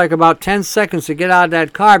only got like about 10 seconds to get out of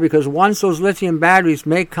that car, because once those lithium batteries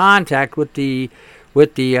make contact with the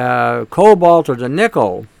cobalt or the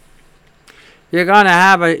nickel, you're gonna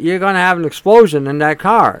have an explosion in that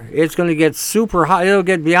car. It's gonna get super hot. It'll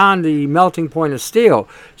get beyond the melting point of steel.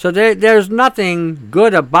 So there's nothing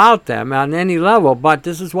good about them on any level. But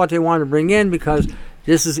this is what they want to bring in, because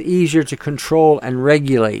this is easier to control and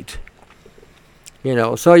regulate. You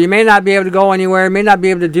know, so you may not be able to go anywhere. You may not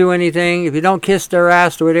be able to do anything if you don't kiss their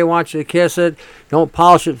ass the way they want you to kiss it. Don't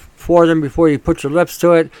polish it for them before you put your lips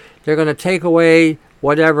to it. They're gonna take away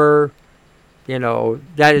whatever,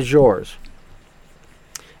 that is yours.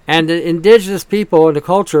 And the indigenous people and the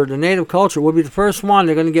culture, the native culture, will be the first one.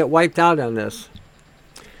 They're going to get wiped out on this.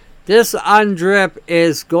 This UNDRIP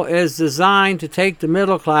is designed to take the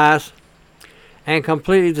middle class and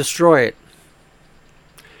completely destroy it.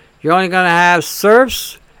 You're only going to have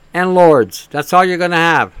serfs and lords. That's all you're going to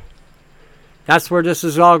have. That's where this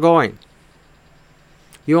is all going.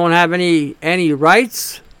 You won't have any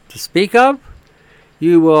rights to speak of.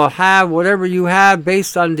 You will have whatever you have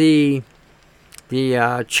based on the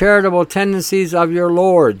charitable tendencies of your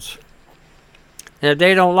lords. And if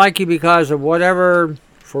they don't like you because of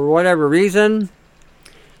for whatever reason,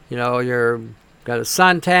 you're got a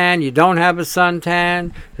suntan, you don't have a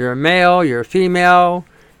suntan, you're a male, you're a female,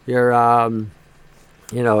 you're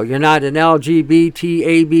you're not an LGBT,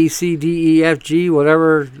 A, B, C, D, E, F, G,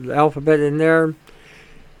 whatever alphabet in there.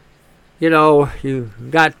 You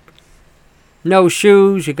got no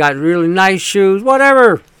shoes, you got really nice shoes,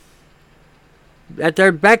 whatever. At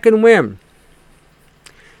their beck and whim.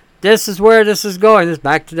 This is where this is going. This is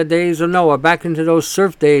back to the days of Noah, back into those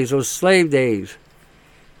serf days, those slave days.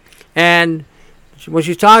 And when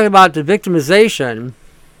she's talking about the victimization,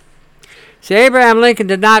 see, Abraham Lincoln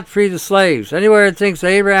did not free the slaves. Anywhere it thinks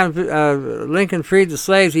Abraham Lincoln freed the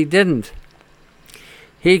slaves, he didn't.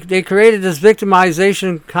 They created this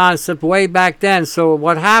victimization concept way back then. So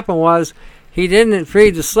what happened was he didn't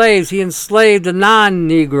free the slaves, he enslaved the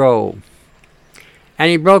non-Negro. And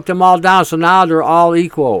he broke them all down, so now they're all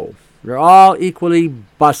equal. They're all equally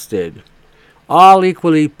busted. All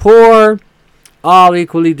equally poor. All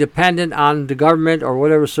equally dependent on the government or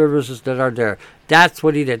whatever services that are there. That's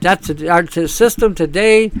what he did. Our system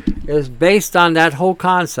today is based on that whole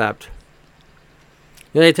concept.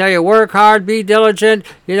 They tell you, work hard, be diligent.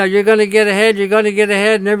 You're going to get ahead,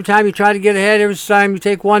 And every time you try to get ahead, every time you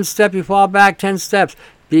take one step, you fall back 10 steps.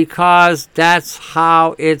 Because that's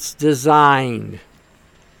how it's designed.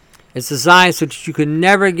 It's designed so that you can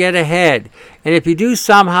never get ahead. And if you do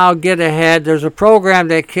somehow get ahead, there's a program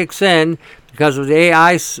that kicks in because of the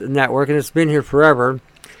AI network, and it's been here forever.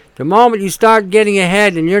 The moment you start getting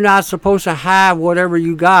ahead and you're not supposed to have whatever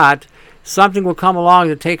you got, something will come along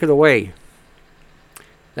to take it away.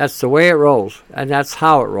 That's the way it rolls, and that's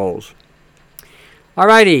how it rolls.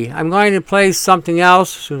 Alrighty, I'm going to play something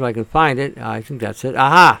else as soon as I can find it. I think that's it.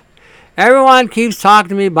 Aha! Everyone keeps talking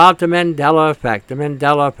to me about the Mandela effect. The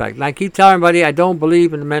Mandela effect. And I keep telling everybody I don't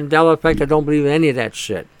believe in the Mandela effect. I don't believe in any of that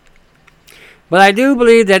shit. But I do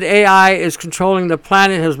believe that AI is controlling the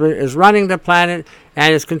planet, is running the planet,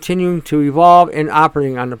 and is continuing to evolve and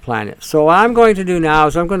operating on the planet. So what I'm going to do now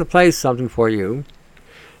is I'm going to play something for you.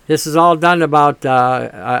 This is all done about,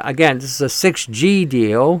 again, this is a 6G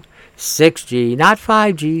deal. 6G, not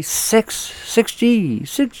 5G,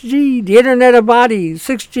 6G, the Internet of Bodies,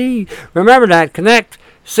 6G. Remember that, connect,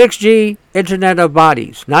 6G, Internet of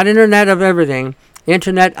Bodies. Not Internet of everything,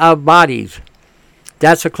 Internet of Bodies.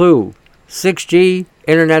 That's a clue. 6G,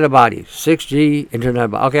 Internet of Bodies. 6G, Internet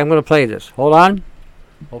of Bodies. Okay, I'm going to play this. Hold on.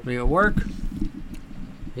 Hopefully it'll work.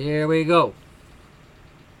 Here we go.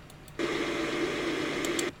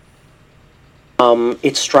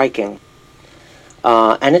 It's striking.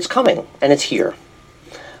 And it's coming, and it's here.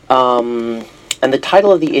 And the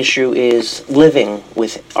title of the issue is Living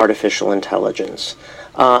with Artificial Intelligence.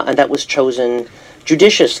 And that was chosen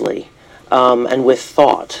judiciously and with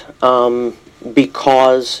thought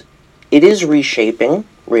because it is reshaping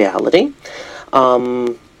reality,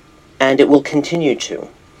 and it will continue to.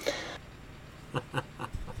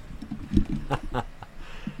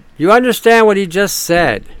 You understand what he just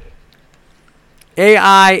said?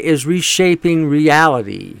 AI is reshaping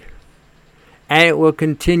reality, and it will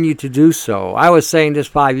continue to do so. I was saying this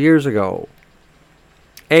 5 years ago.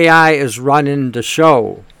 AI is running the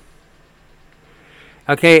show.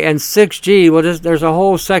 Okay, and 6G, well, there's a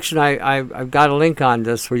whole section, I've got a link on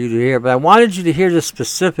this for you to hear, but I wanted you to hear this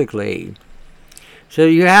specifically, so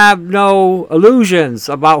you have no illusions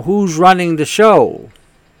about who's running the show.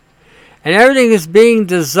 And everything is being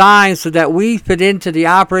designed so that we fit into the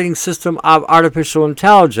operating system of artificial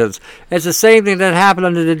intelligence. It's the same thing that happened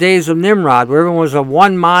under the days of Nimrod, where everyone was of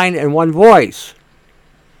one mind and one voice.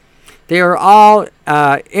 They are all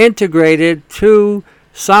integrated to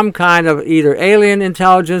some kind of either alien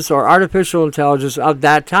intelligence or artificial intelligence of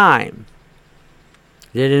that time.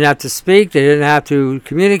 They didn't have to speak. They didn't have to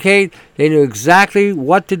communicate. They knew exactly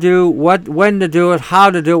what to do, when to do it,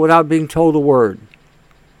 how to do it without being told a word.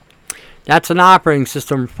 That's an operating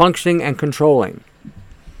system functioning and controlling.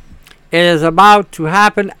 It is about to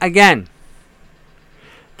happen again.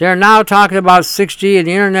 They're now talking about 6G and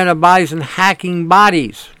the Internet of Bodies and hacking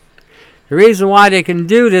bodies. The reason why they can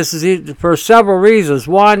do this is for several reasons.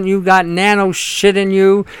 One, you've got nano shit in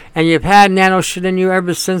you, and you've had nano shit in you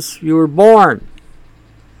ever since you were born.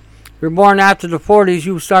 You were born after the 40s,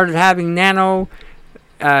 you started having nano,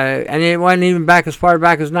 and it wasn't even back as far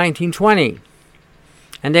back as 1920.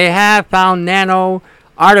 And they have found nano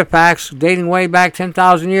artifacts dating way back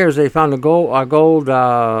 10,000 years. They found a gold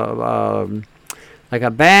like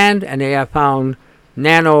a band, and they have found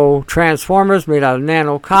nano transformers made out of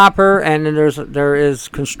nano copper, and then there is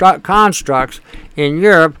constructs in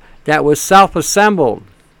Europe that was self-assembled.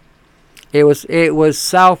 It was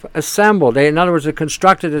self-assembled. In other words, it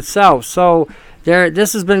constructed itself. So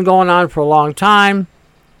this has been going on for a long time,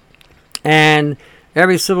 and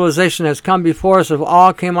every civilization that's come before us have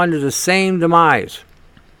all came under the same demise.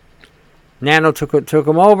 Nano took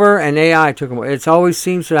them over, and AI took them over. It always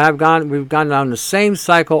seems to have we've gone down the same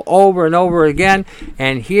cycle over and over again,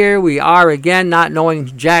 and here we are again not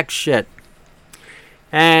knowing jack shit.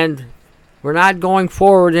 And we're not going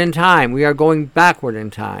forward in time. We are going backward in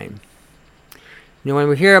time. You know, when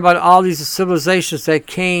we hear about all these civilizations that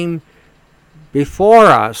came before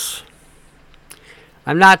us,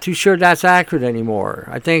 I'm not too sure that's accurate anymore.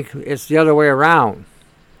 I think it's the other way around.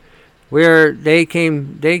 Where they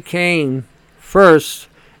came first,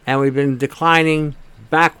 and we've been declining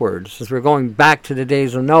backwards since we're going back to the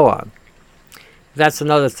days of Noah. That's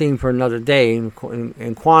another theme for another day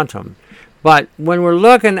in quantum. But when we're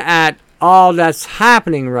looking at all that's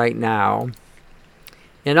happening right now,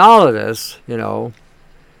 in all of this, you know,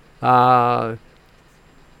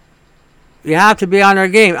 you have to be on our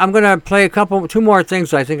game. I'm going to play two more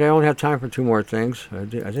things. I think I only have time for two more things. I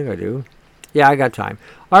think I do. Yeah, I got time.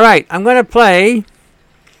 All right, I'm going to play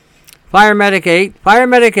Fire Medic 8. Fire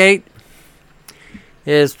Medic 8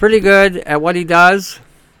 is pretty good at what he does.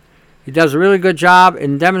 He does a really good job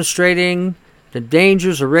in demonstrating the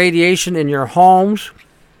dangers of radiation in your homes.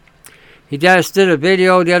 He just did a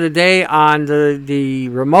video the other day on the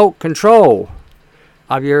remote control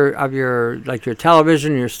of your like your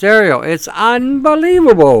television, your stereo. It's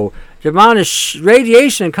unbelievable the amount of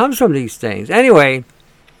radiation that comes from these things. Anyway,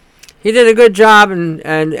 he did a good job, and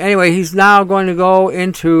anyway, he's now going to go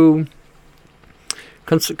into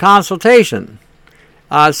consultation.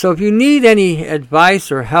 So if you need any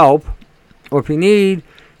advice or help, or if you need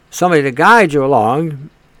somebody to guide you along,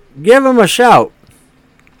 give him a shout.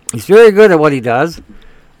 He's very good at what he does.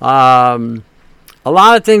 A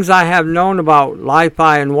lot of things I have known about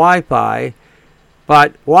Li-Fi and Wi-Fi,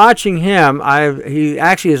 but watching him, he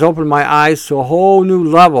actually has opened my eyes to a whole new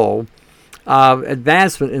level of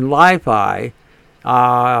advancement in Li-Fi.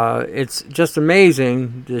 It's just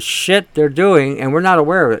amazing the shit they're doing, and we're not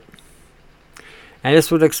aware of it. And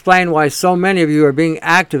this would explain why so many of you are being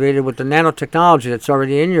activated with the nanotechnology that's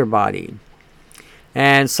already in your body,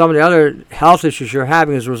 and some of the other health issues you're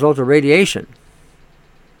having as a result of radiation.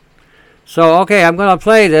 So, okay, I'm going to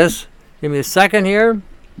play this. Give me a second here.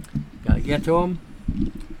 Got to get to him.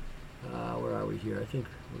 Where are we here? I think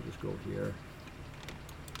we'll just go here.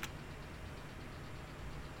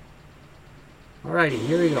 Alrighty,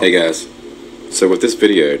 here we go. Hey guys, so with this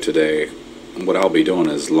video today, what I'll be doing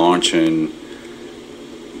is launching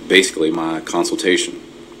basically my consultation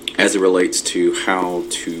as it relates to how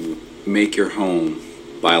to make your home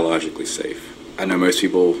biologically safe. I know most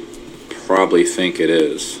people probably think it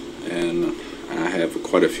is, and I have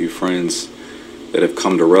quite a few friends that have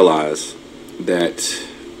come to realize that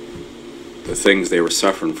the things they were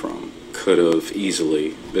suffering from could have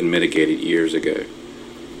easily been mitigated years ago.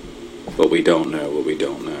 But we don't know what we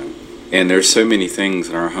don't know. And there's so many things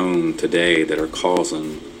in our home today that are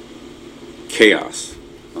causing chaos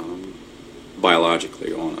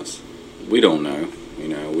biologically on us. We don't know. You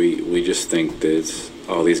know, we just think that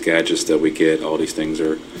all these gadgets that we get, all these things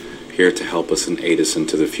are here to help us and aid us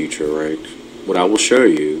into the future, right? What I will show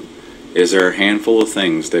you is there are a handful of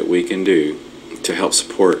things that we can do to help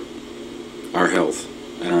support our health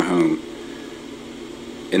and our home.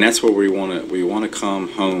 And that's where we want to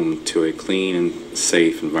come home to a clean and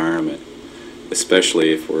safe environment,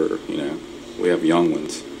 especially if we have young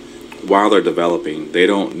ones. While they're developing, they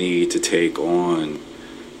don't need to take on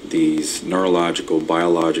these neurological,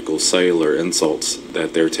 biological, cellular insults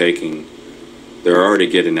that they're taking. They're already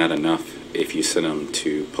getting that enough if you send them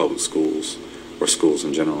to public schools or schools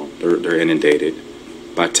in general. They're inundated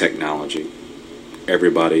by technology.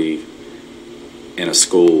 Everybody in a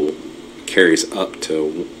school carries up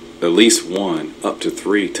to at least one, up to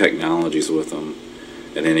 3 technologies with them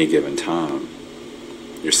at any given time.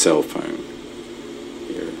 Your cell phone,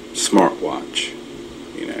 your smartwatch,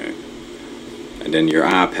 and then your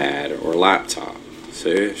iPad or laptop.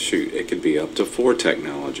 So shoot, it could be up to 4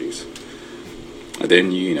 technologies. And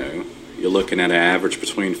then you're looking at an average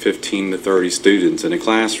between 15 to 30 students in a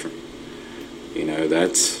classroom.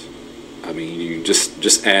 You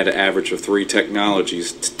just add an average of 3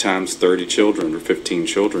 technologies times 30 children or 15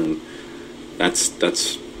 children.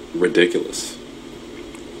 That's ridiculous.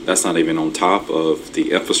 That's not even on top of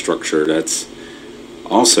the infrastructure that's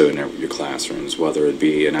also in your classrooms, whether it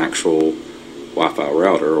be an actual Wi-Fi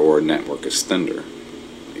router or a network extender.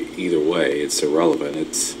 Either way, it's irrelevant.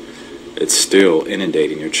 It's still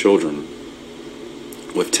inundating your children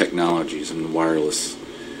with technologies and wireless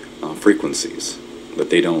frequencies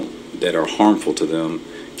that are harmful to them,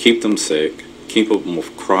 keep them sick, keep them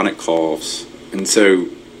with chronic coughs. And so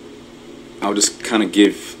I'll just kind of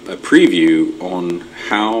give a preview on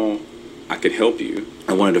how I could help you.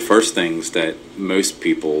 And one of the first things that most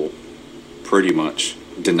people pretty much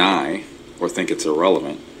deny or think it's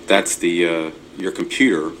irrelevant, that's the your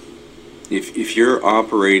computer. If you're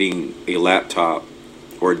operating a laptop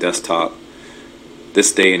or a desktop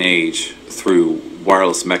this day and age through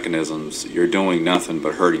wireless mechanisms, you're doing nothing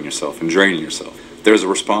but hurting yourself and draining yourself. There's a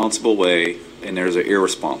responsible way and there's an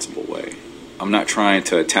irresponsible way. I'm not trying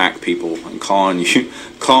to attack people and calling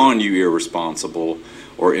you irresponsible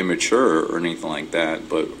or immature or anything like that,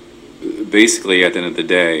 but basically at the end of the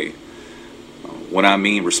day, when I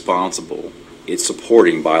mean responsible, it's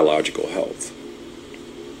supporting biological health.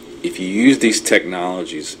 If you use these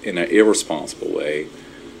technologies in an irresponsible way,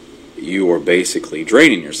 you are basically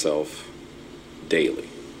draining yourself daily,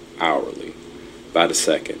 hourly, by the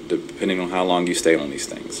second, depending on how long you stay on these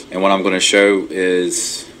things. And what I'm going to show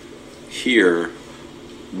is here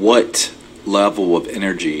what level of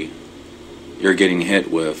energy you're getting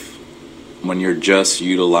hit with when you're just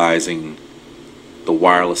utilizing the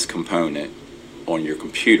wireless component on your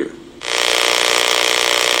computer.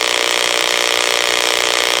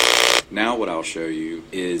 Now what I'll show you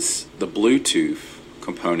is the Bluetooth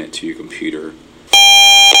component to your computer.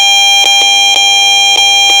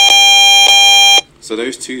 So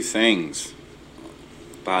those two things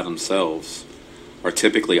by themselves are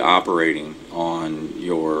typically operating on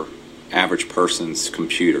your average person's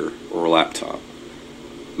computer or laptop.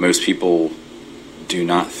 Most people do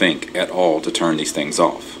not think at all to turn these things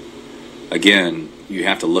off. Again, you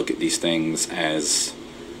have to look at these things as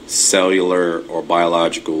cellular or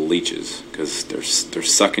biological leeches, because they're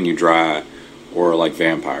sucking you dry, or like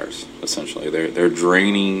vampires, essentially. They're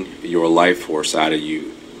draining your life force out of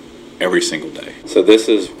you every single day. So this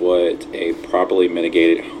is what a properly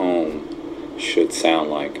mitigated home should sound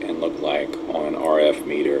like and look like on an RF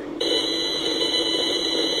meter.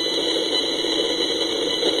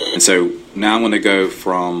 And so now I'm going to go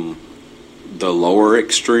from the lower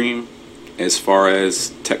extreme as far as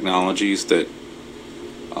technologies that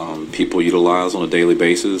people utilize on a daily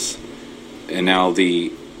basis, and now the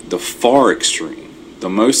far extreme, the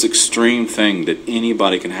most extreme thing that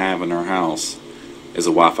anybody can have in their house is a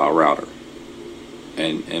Wi-Fi router.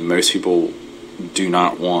 And most people do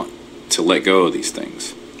not want to let go of these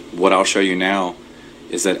things. What I'll show you now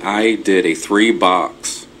is that I did a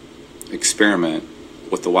 3-box experiment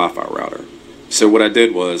with the Wi-Fi router. So what I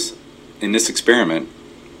did was, in this experiment,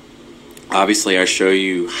 obviously I show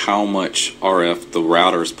you how much RF the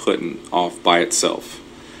router is putting off by itself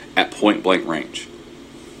at point blank range.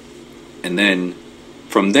 And then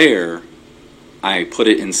from there, I put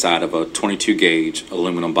it inside of a 22 gauge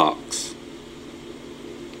aluminum box.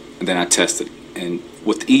 And then I tested it. And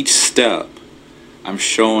with each step, I'm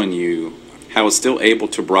showing you how it's still able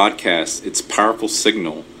to broadcast its powerful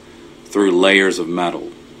signal through layers of metal.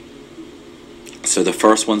 So the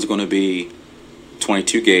first one's going to be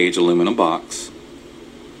 22 gauge aluminum box.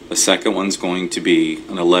 The second one's going to be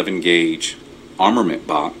an 11 gauge armament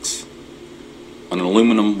box, an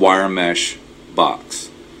aluminum wire mesh box.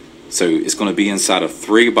 So it's going to be inside of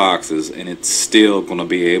 3 boxes, and it's still going to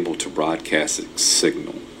be able to broadcast its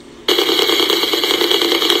signal.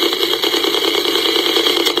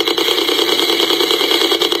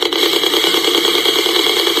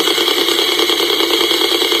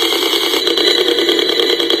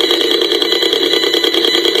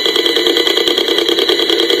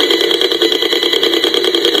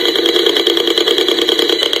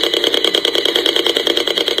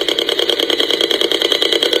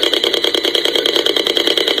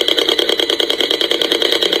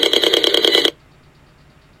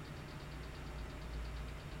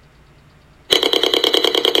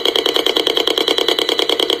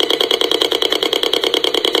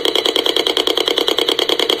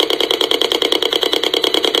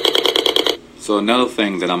 So another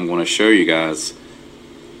thing that I'm going to show you guys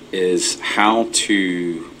is how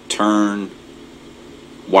to turn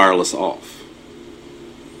wireless off.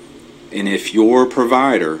 And if your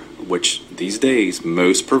provider, which these days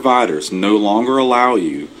most providers no longer allow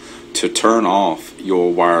you to turn off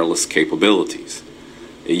your wireless capabilities.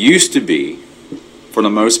 It used to be, for the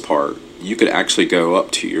most part, you could actually go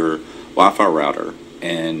up to your Wi-Fi router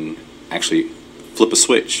and actually flip a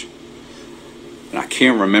switch. And I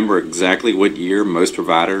can't remember exactly what year most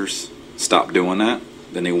providers stopped doing that.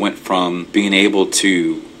 Then they went from being able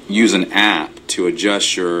to use an app to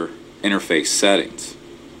adjust your interface settings,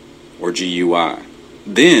 or GUI.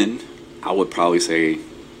 Then, I would probably say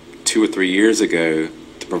 2 or 3 years ago,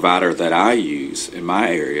 the provider that I use in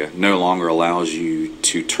my area no longer allows you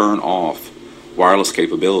to turn off wireless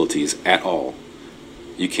capabilities at all.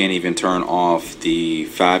 You can't even turn off the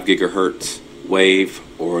 5 gigahertz wave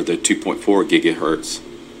or the 2.4 gigahertz.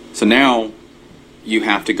 So now you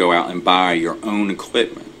have to go out and buy your own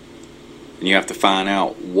equipment, and you have to find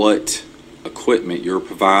out what equipment your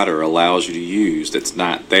provider allows you to use that's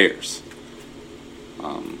not theirs.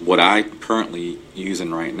 What I currently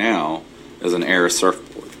using right now is an Era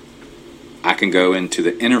surfboard. I can go into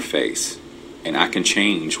the interface and I can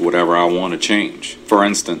change whatever I want to change. For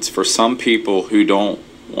instance, for some people who don't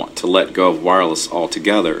want to let go of wireless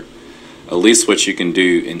altogether, at least what you can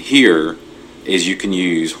do in here is you can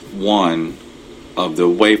use one of the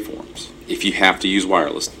waveforms. If you have to use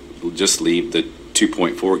wireless, just leave the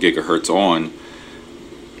 2.4 gigahertz on.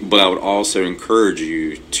 But I would also encourage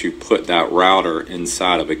you to put that router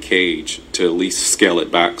inside of a cage to at least scale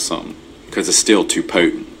it back some, because it's still too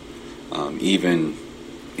potent, even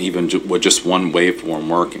with just one waveform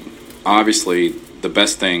working. Obviously, the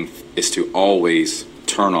best thing is to always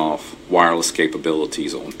turn off wireless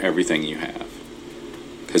capabilities on everything you have,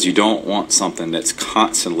 because you don't want something that's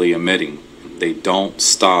constantly emitting. They don't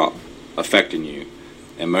stop affecting you.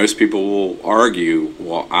 And most people will argue,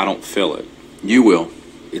 well, I don't feel it. You will.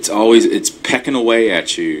 It's pecking away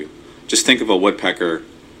at you. Just think of a woodpecker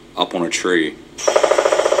up on a tree.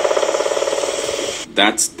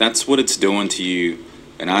 That's what it's doing to you.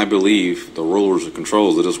 And I believe the rulers and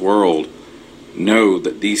controls of this world know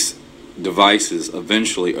that these devices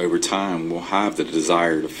eventually over time will have the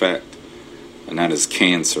desired effect, and that is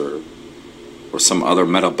cancer or some other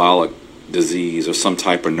metabolic disease or some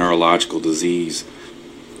type of neurological disease.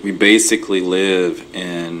 We basically live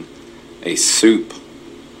in a soup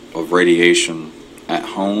of radiation at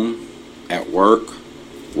home, at work,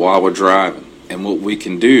 while we're driving. And what we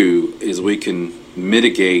can do is we can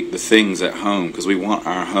mitigate the things at home, because we want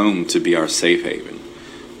our home to be our safe haven.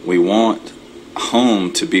 We want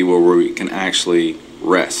home to be where we can actually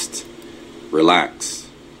rest, relax,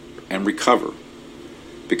 and recover.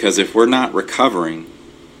 Because if we're not recovering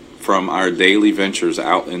from our daily ventures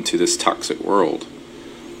out into this toxic world,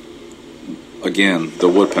 again, the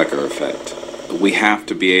woodpecker effect, we have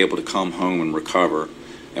to be able to come home and recover.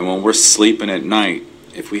 And when we're sleeping at night,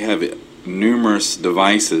 if we have numerous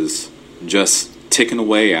devices just ticking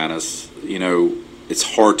away at us,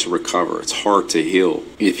 it's hard to recover. It's hard to heal.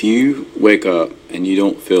 If you wake up and you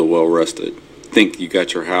don't feel well rested, think you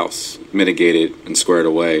got your house mitigated and squared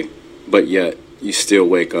away, but yet you still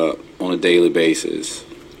wake up on a daily basis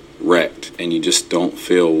wrecked, and you just don't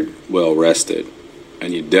feel well rested,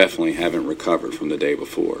 and you definitely haven't recovered from the day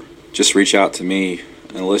before, just reach out to me,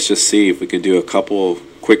 and let's just see if we could do a couple of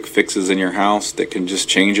quick fixes in your house that can just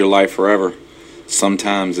change your life forever.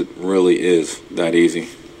 Sometimes it really is that easy.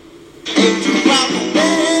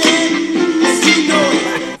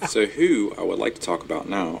 So who I would like to talk about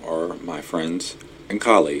now are my friends and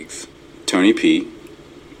colleagues, Tony P,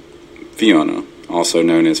 Fiona, also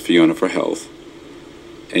known as Fiona for Health,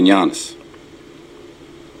 and Giannis.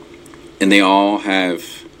 And they all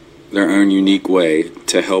have their own unique way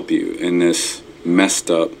to help you in this messed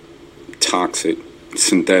up, toxic,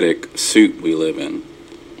 synthetic soup we live in.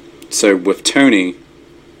 So with Tony,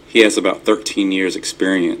 he has about 13 years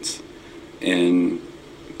experience in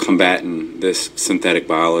combating this synthetic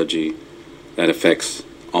biology that affects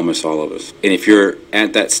almost all of us. And if you're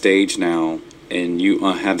at that stage now and you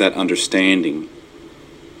have that understanding,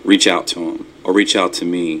 reach out to him or reach out to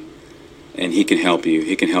me, and he can help you.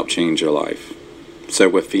 He can help change your life. So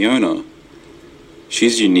with Fiona,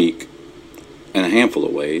 she's unique in a handful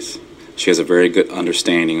of ways. She has a very good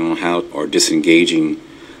understanding on how or disengaging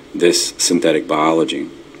this synthetic biology.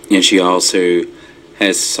 And she also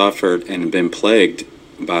has suffered and been plagued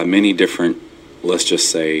by many different, let's just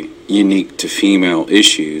say, unique to female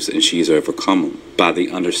issues, and she's overcome them by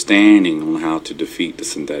the understanding on how to defeat the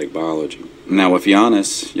synthetic biology. Now with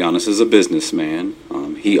Giannis is a businessman.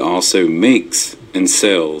 He also makes and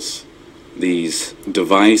sells these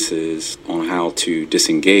devices on how to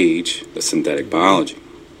disengage the synthetic biology.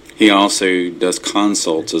 He also does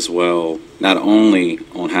consults as well, not only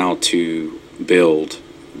on how to build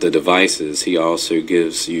the devices, he also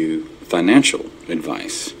gives you financial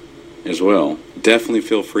advice as well. Definitely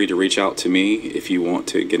feel free to reach out to me if you want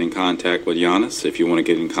to get in contact with Giannis, if you want to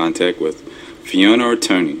get in contact with Fiona or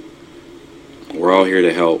Tony. We're all here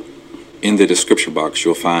to help. In the description box,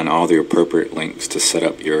 you'll find all the appropriate links to set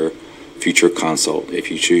up your future consult if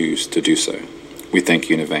you choose to do so. We thank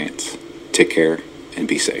you in advance. Take care and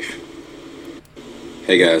be safe.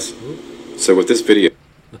 Hey guys, so with this video...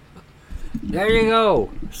 There you go.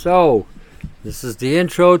 So, this is the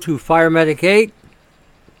intro to Fire Medic 8.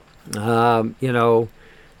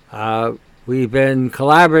 We've been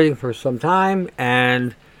collaborating for some time,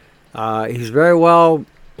 and he's very well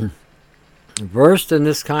versed in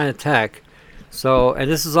this kind of tech. So,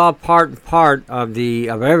 and this is all part of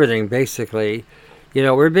everything, basically. You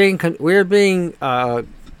know, we're being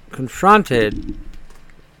confronted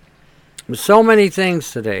with so many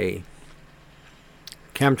things today.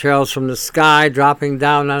 Chemtrails from the sky dropping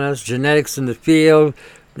down on us, genetics in the field,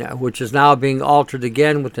 which is now being altered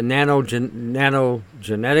again with the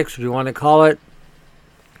nanogenetics, if you want to call it.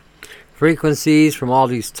 Frequencies from all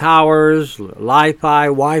these towers, Li-Fi,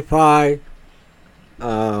 Wi-Fi,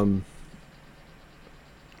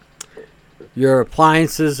 your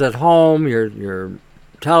appliances at home, your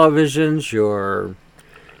televisions, your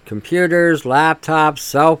computers, laptops,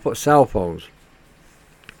 cell phones.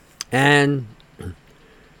 And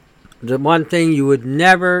the one thing you would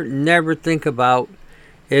never think about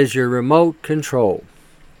is your remote control.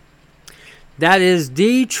 That is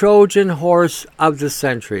the Trojan horse of the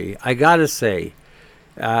century, I gotta say.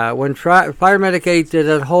 When Fire Medic 8 did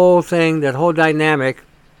that whole thing, that whole dynamic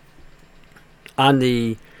on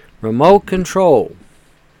the remote control,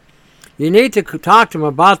 you need to talk to him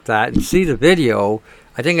about that and see the video.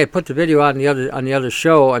 I think I put the video on the other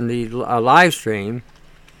show, on the live stream.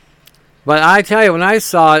 But I tell you, when I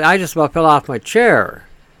saw it, I just about fell off my chair.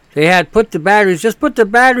 They had put the batteries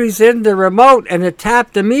in the remote, and it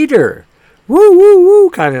tapped the meter. Woo, woo,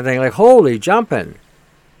 woo, kind of thing, like holy jumping.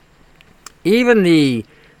 Even the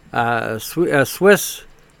Swiss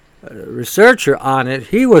researcher on it,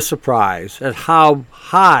 he was surprised at how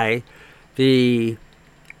high the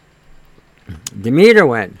meter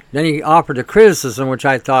went. Then he offered a criticism, which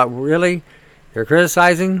I thought, really? You're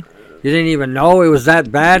criticizing? You didn't even know it was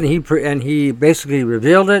that bad, and he basically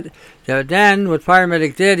revealed it. So then, what Fire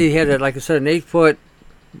Medic did, he had, like I said, an 8-foot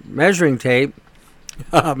measuring tape.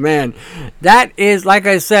 Oh, man. That is, like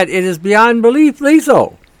I said, it is beyond belief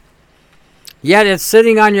lethal. Yet it's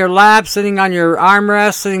sitting on your lap, sitting on your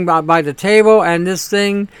armrest, sitting by the table, and this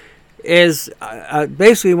thing is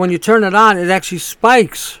basically, when you turn it on, it actually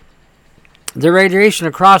spikes the radiation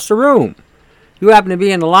across the room. You happen to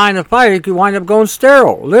be in the line of fire, you could wind up going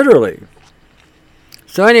sterile, literally.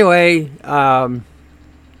 So anyway,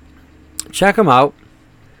 check them out.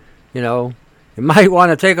 You know, you might want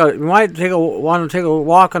to take a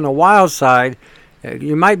walk on the wild side.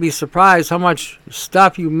 You might be surprised how much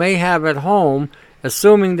stuff you may have at home,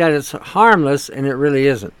 assuming that it's harmless, and it really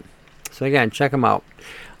isn't. So again, check them out.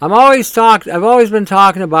 I've always been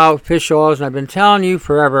talking about fish oils, and I've been telling you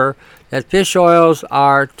forever that fish oils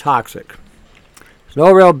are toxic. There's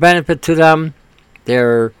no real benefit to them.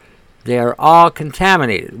 They're all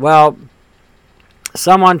contaminated. Well,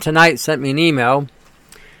 someone tonight sent me an email,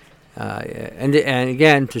 and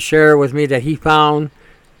again, to share with me that he found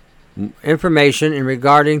information in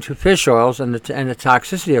regarding to fish oils and the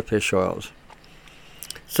toxicity of fish oils.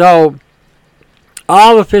 So,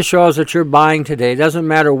 all the fish oils that you're buying today, doesn't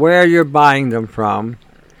matter where you're buying them from,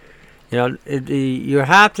 you know, you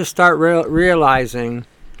have to start realizing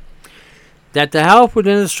that the health food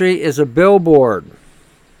industry is a billboard.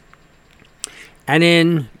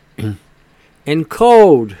 And in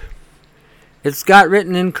code, it's got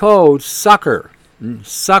written in code, sucker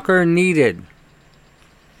needed.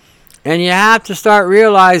 And you have to start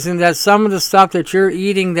realizing that some of the stuff that you're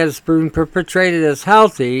eating that is being perpetrated as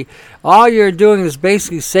healthy, all you're doing is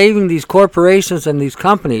basically saving these corporations and these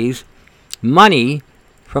companies money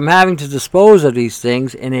from having to dispose of these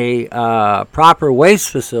things in a proper waste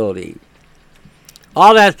facility.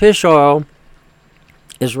 All that fish oil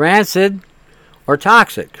is rancid or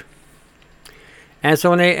toxic. And so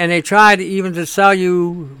when they tried even to sell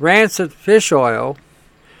you rancid fish oil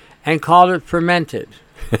and called it fermented.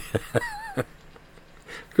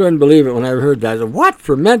 Couldn't believe it when I heard that. I said, what?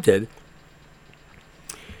 Fermented?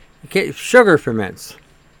 Okay, sugar ferments.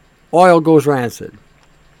 Oil goes rancid.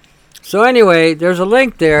 So anyway, there's a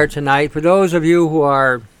link there tonight for those of you who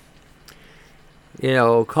are,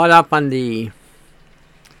 caught up on the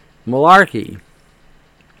malarkey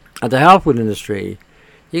of the health food industry.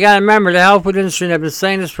 You got to remember, the health food industry, and I've been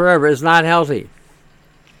saying this forever, is not healthy.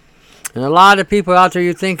 And a lot of people out there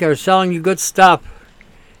you think are selling you good stuff.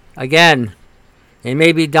 Again, they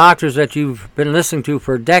may be doctors that you've been listening to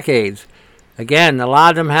for decades. Again, a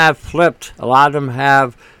lot of them have flipped. A lot of them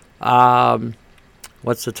have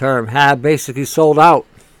what's the term, have basically sold out.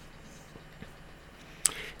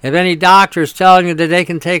 If any doctor is telling you that they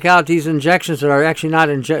can take out these injections that are actually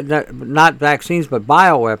not vaccines but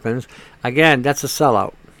bioweapons, again, that's a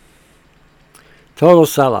sellout. Total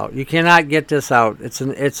sellout. You cannot get this out. It's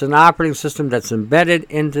an operating system that's embedded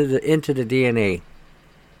into the DNA.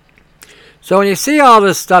 So when you see all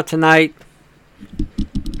this stuff tonight,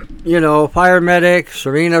 Fire Medic,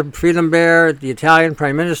 Serena Freedom Bear, the Italian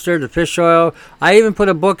Prime Minister, the fish oil. I even put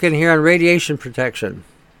a book in here on radiation protection.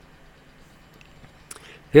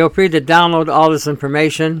 Feel free to download all this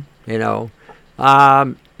information.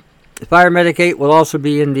 Fire Medic 8 will also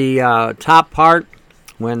be in the top part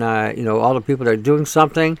when all the people that are doing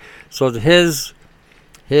something. So his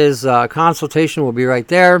consultation will be right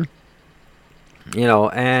there.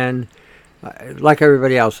 And like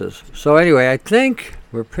everybody else's. So anyway, I think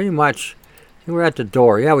we're we're at the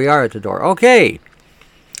door. Yeah, we are at the door. Okay.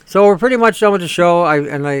 So we're pretty much done with the show.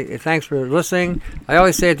 Thanks for listening. I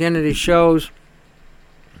always say at the end of these shows,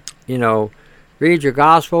 read your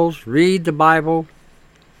Gospels, read the Bible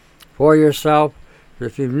for yourself.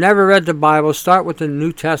 If you've never read the Bible, start with the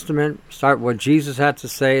New Testament. Start what Jesus had to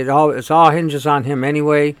say. It all hinges on him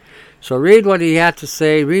anyway. So read what he had to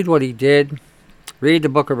say. Read what he did. Read the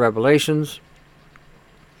book of Revelations.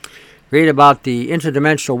 Read about the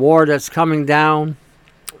interdimensional war that's coming down.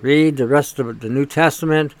 Read the rest of the New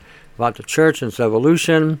Testament about the church and its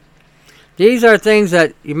evolution. These are things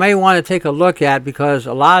that you may want to take a look at because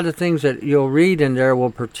a lot of the things that you'll read in there will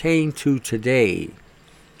pertain to today.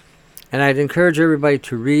 And I'd encourage everybody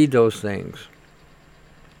to read those things.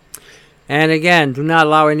 And again, do not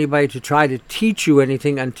allow anybody to try to teach you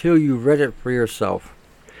anything until you've read it for yourself.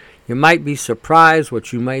 You might be surprised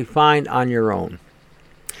what you may find on your own.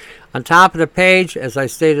 On top of the page, as I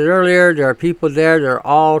stated earlier, there are people there that are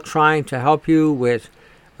all trying to help you with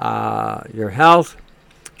your health,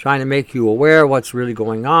 trying to make you aware of what's really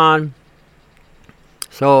going on.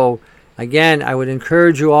 So, again, I would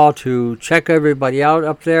encourage you all to check everybody out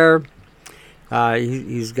up there.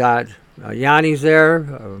 He's got Yanni's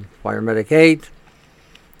there, Fire Medic 8,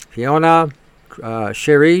 Fiona,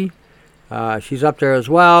 Cherie. She's up there as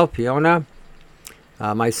well, Fiona,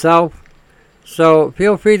 myself. So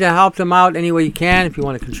feel free to help them out any way you can. If you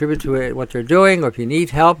want to contribute to it, what they're doing, or if you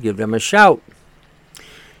need help, give them a shout.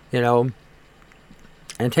 And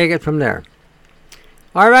take it from there.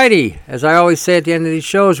 Alrighty, as I always say at the end of these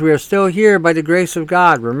shows, we are still here by the grace of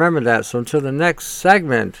God. Remember that. So until the next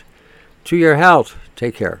segment, to your health,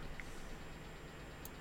 take care.